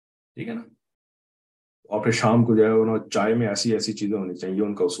 ठीक है ना। और फिर शाम को जो है उन्होंने चाय में ऐसी ऐसी चीजें होनी चाहिए, ये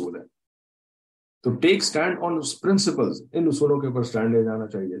उनका उसूल है। तो टेक स्टैंड ऑन प्रिंसिपल्स, इन उसूलों के ऊपर स्टैंड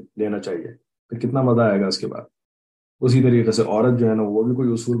लेना चाहिए। फिर कितना मजा आएगा इसके बाद। उसी तरीके से औरत जो है ना वो भी कोई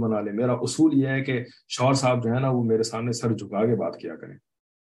उसूल बना ले। मेरा उसूल ये है कि शौहर साहब जो है ना वो मेरे सामने सर झुका के बात किया करें,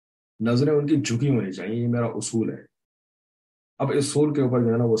 नजरें उनकी झुकी होनी चाहिए, ये मेरा उसूल है। अब इस उसूल के ऊपर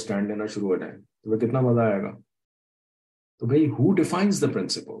जो है ना वो स्टैंड लेना शुरू हो जाए तो फिर कितना मजा आएगा। तो भाई, who defines the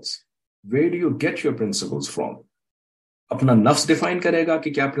principles, where do you get your principles from? अपना नफ्स डिफाइन करेगा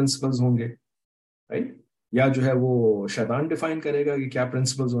कि क्या प्रिंसिपल्स होंगे, राइट, या जो है वो शैतान डिफाइन करेगा कि क्या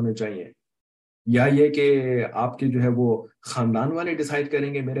प्रिंसिपल्स होने चाहिए, या ये कि आपके जो है वो खानदान वाले डिसाइड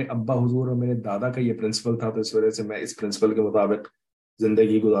करेंगे मेरे अब्बा हुजूर और मेरे दादा का ये प्रिंसिपल था, तो इस वजह से मैं इस प्रिंसिपल के मुताबिक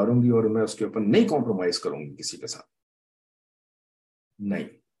जिंदगी गुजारूंगी और मैं उसके ऊपर नहीं कॉम्प्रोमाइज करूंगी किसी के साथ। नहीं,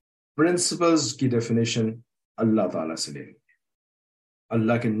 प्रिंसिपल्स की डेफिनेशन अल्लाह ताला से लेंगे,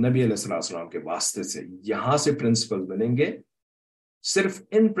 अल्लाह के नबी अलैहिस्सलाम के वास्ते से यहां से प्रिंसिपल बनेंगे।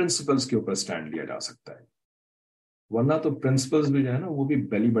 सिर्फ इन प्रिंसिपल्स के ऊपर स्टैंड लिया जा सकता है, वरना तो प्रिंसिपल्स भी जो है ना वो भी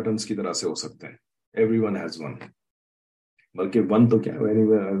बेली बटन्स की तरह से हो सकते हैं। एवरीवन हैज वन, बल्कि वन तो क्या है,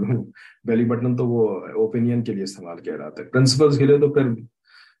 बेली बटन तो वो ओपिनियन के लिए इस्तेमाल किया जाता है, प्रिंसिपल्स के लिए तो फिर,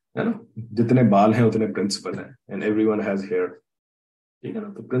 है ना, जितने बाल हैं उतने प्रिंसिपल हैं, एंड एवरीवन हैज हेयर, ठीक है ना।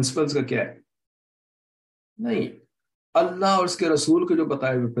 तो प्रिंसिपल्स का क्या है? नहीं, अल्लाह और उसके रसूल के जो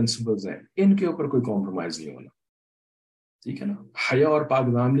बताए हुए प्रिंसिपल्स हैं इनके ऊपर कोई कॉम्प्रोमाइज नहीं होना, ठीक है ना। हया और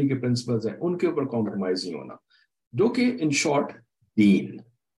पाकदामनी के प्रिंसिपल्स हैं उनके ऊपर कॉम्प्रोमाइज नहीं होना, जो कि इन शॉर्ट दीन,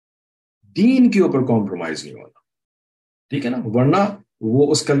 दीन के ऊपर कॉम्प्रोमाइज नहीं होना, ठीक है ना। वरना वो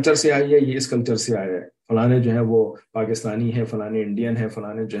उस कल्चर से आई है, ये इस कल्चर से आया है, फलाने जो है वो पाकिस्तानी है, फलाने इंडियन है,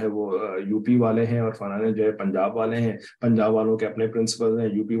 फलाने जो है वो यूपी वाले हैं, और फलाने जो है पंजाब वाले हैं, पंजाब वालों के अपने प्रिंसिपल्स हैं,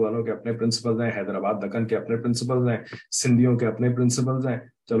 यूपी वालों के अपने प्रिंसिपल्स हैं, हैदराबाद दक्कन के अपने प्रिंसिपल्स हैं, सिंधियों के अपने प्रिंसिपल्स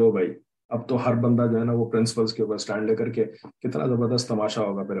हैं। चलो भाई, अब तो हर बंदा जो है ना वो प्रिंसिपल्स के ऊपर स्टैंड लेकर के, कितना जबरदस्त तमाशा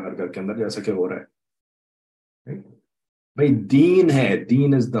होगा फिर हर घर के अंदर, जैसा कि हो रहा है भाई। दीन है,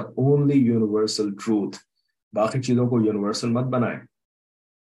 दीन is the only universal truth. बाकी चीजों को यूनिवर्सल मत बनाए,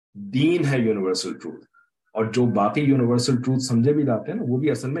 दीन है यूनिवर्सल ट्रूथ। और जो बाकी यूनिवर्सल ट्रूथ समझे भी जाते हैं ना वो भी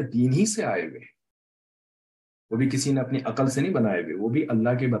असल में दीन ही से आए हुए हैं, वो भी किसी ने अपनी अकल से नहीं बनाए हुए, वो भी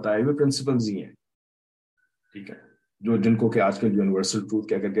अल्लाह के बताए हुए प्रिंसिपल्स ही हैं, ठीक है। जो जिनको कि आजकल यूनिवर्सल ट्रूथ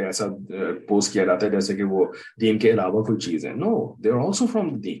कह करके ऐसा पोस्ट किया जाता है जैसे कि वो दीन के अलावा कोई चीज है। No, they are also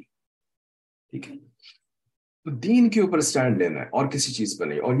from दीन, ठीक है। तो दीन के ऊपर स्टैंड लेना है और किसी चीज पर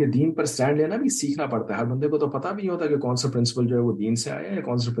नहीं। और ये दीन पर स्टैंड लेना भी सीखना पड़ता है। हर बंदे को तो पता भी नहीं होता कि कौन सा प्रिंसिपल जो है वो दीन से आया है, या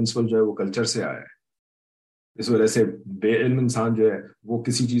कौन सा प्रिंसिपल जो है वो कल्चर से आया है। इस वजह से बेइल्म इंसान जो है वो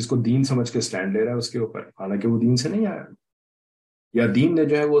किसी चीज को दीन समझ के स्टैंड ले रहा है उसके ऊपर, हालांकि वो दीन से नहीं आया, या दीन ने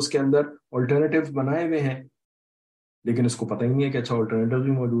जो है वो उसके अंदर ऑल्टरनेटिव बनाए हुए हैं, लेकिन उसको पता ही नहीं है कि अच्छा ऑल्टरनेटिव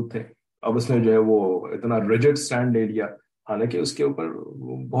भी मौजूद थे। अब उसने जो है वो इतना रिजिड स्टैंड ले लिया, हालांकि उसके ऊपर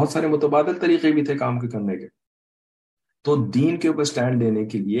बहुत सारे मुतबादल तरीके भी थे काम के करने के। तो दीन के ऊपर स्टैंड लेने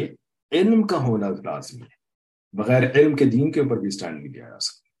के लिए इल्म का होना लाजमी है, बगैर इल्म के दीन के ऊपर भी स्टैंड नहीं लिया जा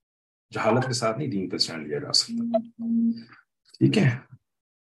सकता। جہالت کے ساتھ نہیں دین پہ اسٹینڈ لیا جا سکتا. ٹھیک ہے.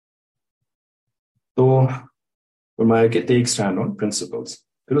 تو فرمایا کہ ٹیک اسٹینڈ آن پرنسپلس.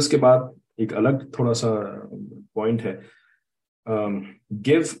 پھر اس کے بعد ایک الگ تھوڑا سا پوائنٹ ہے,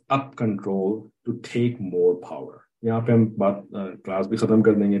 give up control to take more power. یہاں پہ ہم بات کلاس بھی ختم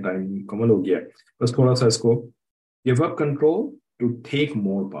کر دیں گے, ٹائم مکمل ہو گیا ہے, بس تھوڑا سا اس کو give up control to take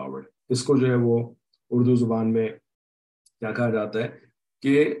more power. اس کو جو ہے وہ اردو زبان میں کیا کہا جاتا ہے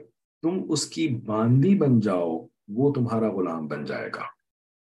کہ تم اس کی باندی بن جاؤ, وہ تمہارا غلام بن جائے گا.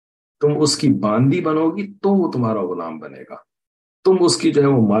 تم اس کی باندی بنو گی تو وہ تمہارا غلام بنے گا. تم اس کی جو ہے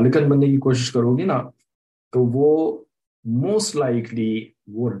وہ مالکن بننے کی کوشش کرو گی نا, تو وہ موسٹ لائکلی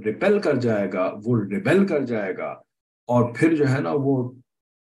وہ ریپیل کر جائے گا, وہ ریبیل کر جائے گا, اور پھر جو ہے نا وہ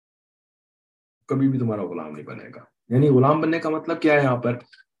کبھی بھی تمہارا غلام نہیں بنے گا. یعنی غلام بننے کا مطلب کیا ہے یہاں پر؟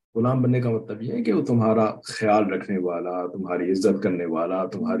 غلام بننے کا مطلب یہ ہے کہ وہ تمہارا خیال رکھنے والا, تمہاری عزت کرنے والا,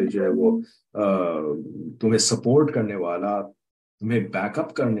 تمہاری جو ہے وہ تمہیں سپورٹ کرنے والا, تمہیں بیک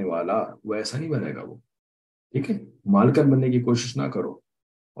اپ کرنے والا, وہ ایسا نہیں بنے گا وہ. ٹھیک ہے. مالکن بننے کی کوشش نہ کرو.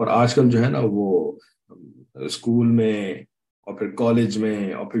 اور آج کل جو ہے نا وہ اسکول میں اور پھر کالج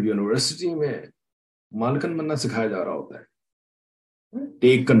میں اور پھر یونیورسٹی میں مالکن بننا سکھایا جا رہا ہوتا ہے.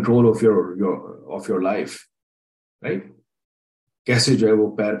 Take control of your life, right. کیسے جو ہے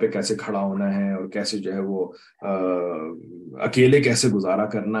وہ پیر پہ کیسے کھڑا ہونا ہے, اور کیسے جو ہے وہ اکیلے کیسے گزارا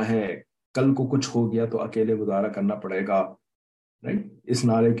کرنا ہے. کل کو کچھ ہو گیا تو اکیلے گزارا کرنا پڑے گا, رائٹ. اس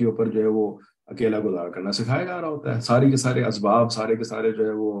نعرے کے اوپر جو ہے وہ اکیلا گزارا کرنا سکھایا جا رہا ہوتا ہے. سارے کے سارے اسباب, سارے کے سارے جو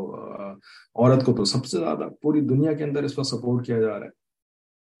ہے وہ عورت کو تو سب سے زیادہ پوری دنیا کے اندر اس پر سپورٹ کیا جا رہا ہے.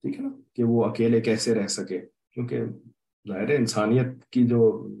 ٹھیک ہے نا, کہ وہ اکیلے کیسے رہ سکے, کیونکہ ظاہر ہے انسانیت کی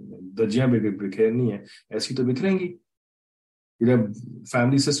جو دھجیاں بکھیرنی ہے ایسی تو بکھریں گی. جب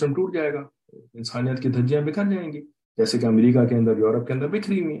فیملی سسٹم ٹوٹ جائے گا, انسانیت کی دھجیاں بکھر جائیں گی, جیسے کہ امریکہ کے اندر, یورپ کے اندر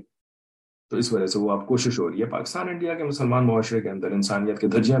بکھری ہوئی ہیں. تو اس وجہ سے وہ آپ کوشش ہو رہی ہے پاکستان انڈیا کے مسلمان معاشرے کے اندر انسانیت کی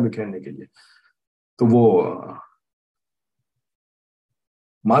دھجیاں بکھیرنے کے لیے. تو وہ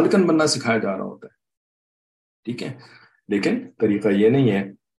مالکن بننا سکھایا جا رہا ہوتا ہے. ٹھیک ہے. لیکن طریقہ یہ نہیں ہے.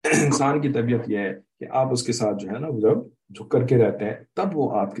 انسان کی طبیعت یہ ہے کہ آپ اس کے ساتھ جو ہے نا جب جھک کر کے رہتے ہیں تب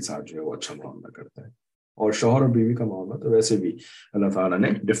وہ آپ کے ساتھ جو ہے وہ اچھا معاملہ کرتا ہے. اور شوہر اور بیوی کا معاملہ تو ویسے بھی اللہ تعالیٰ نے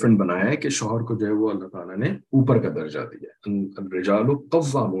ڈفرینٹ بنایا ہے کہ شوہر کو جو ہے وہ اللہ تعالیٰ نے اوپر کا درجہ دیا ہے. الرجال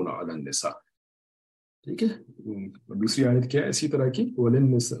قوامون علی النساء. ٹھیک ہے. دوسری آیت کیا ہے اسی طرح کی,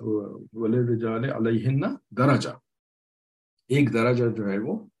 وللرجال علیہن درجہ. ایک درجہ جو ہے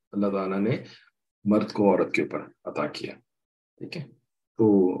وہ اللہ تعالیٰ نے مرد کو عورت کے اوپر عطا کیا. ٹھیک ہے. تو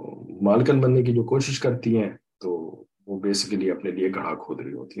مالکن بننے کی جو کوشش کرتی ہیں تو وہ بیسیکلی اپنے لیے گڑھا کھود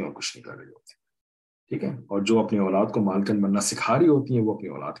رہی ہوتی ہیں اور کچھ نہیں کر رہی ہوتی. ٹھیک ہے. اور جو اپنی اولاد کو مالکن بننا سکھا رہی ہوتی ہیں وہ اپنی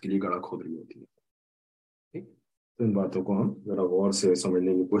اولاد کے لیے گڑھا کھود رہی ہوتی ہیں. ٹھیک. تو ان باتوں کو ہم ذرا غور سے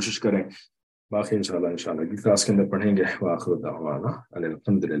سمجھنے کی کوشش کریں. باقی انشاءاللہ کی کلاس کے اندر پڑھیں گے. وآخر دعوانا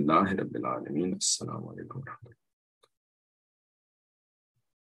الحمدللہ رب العالمین. السلام علیکم.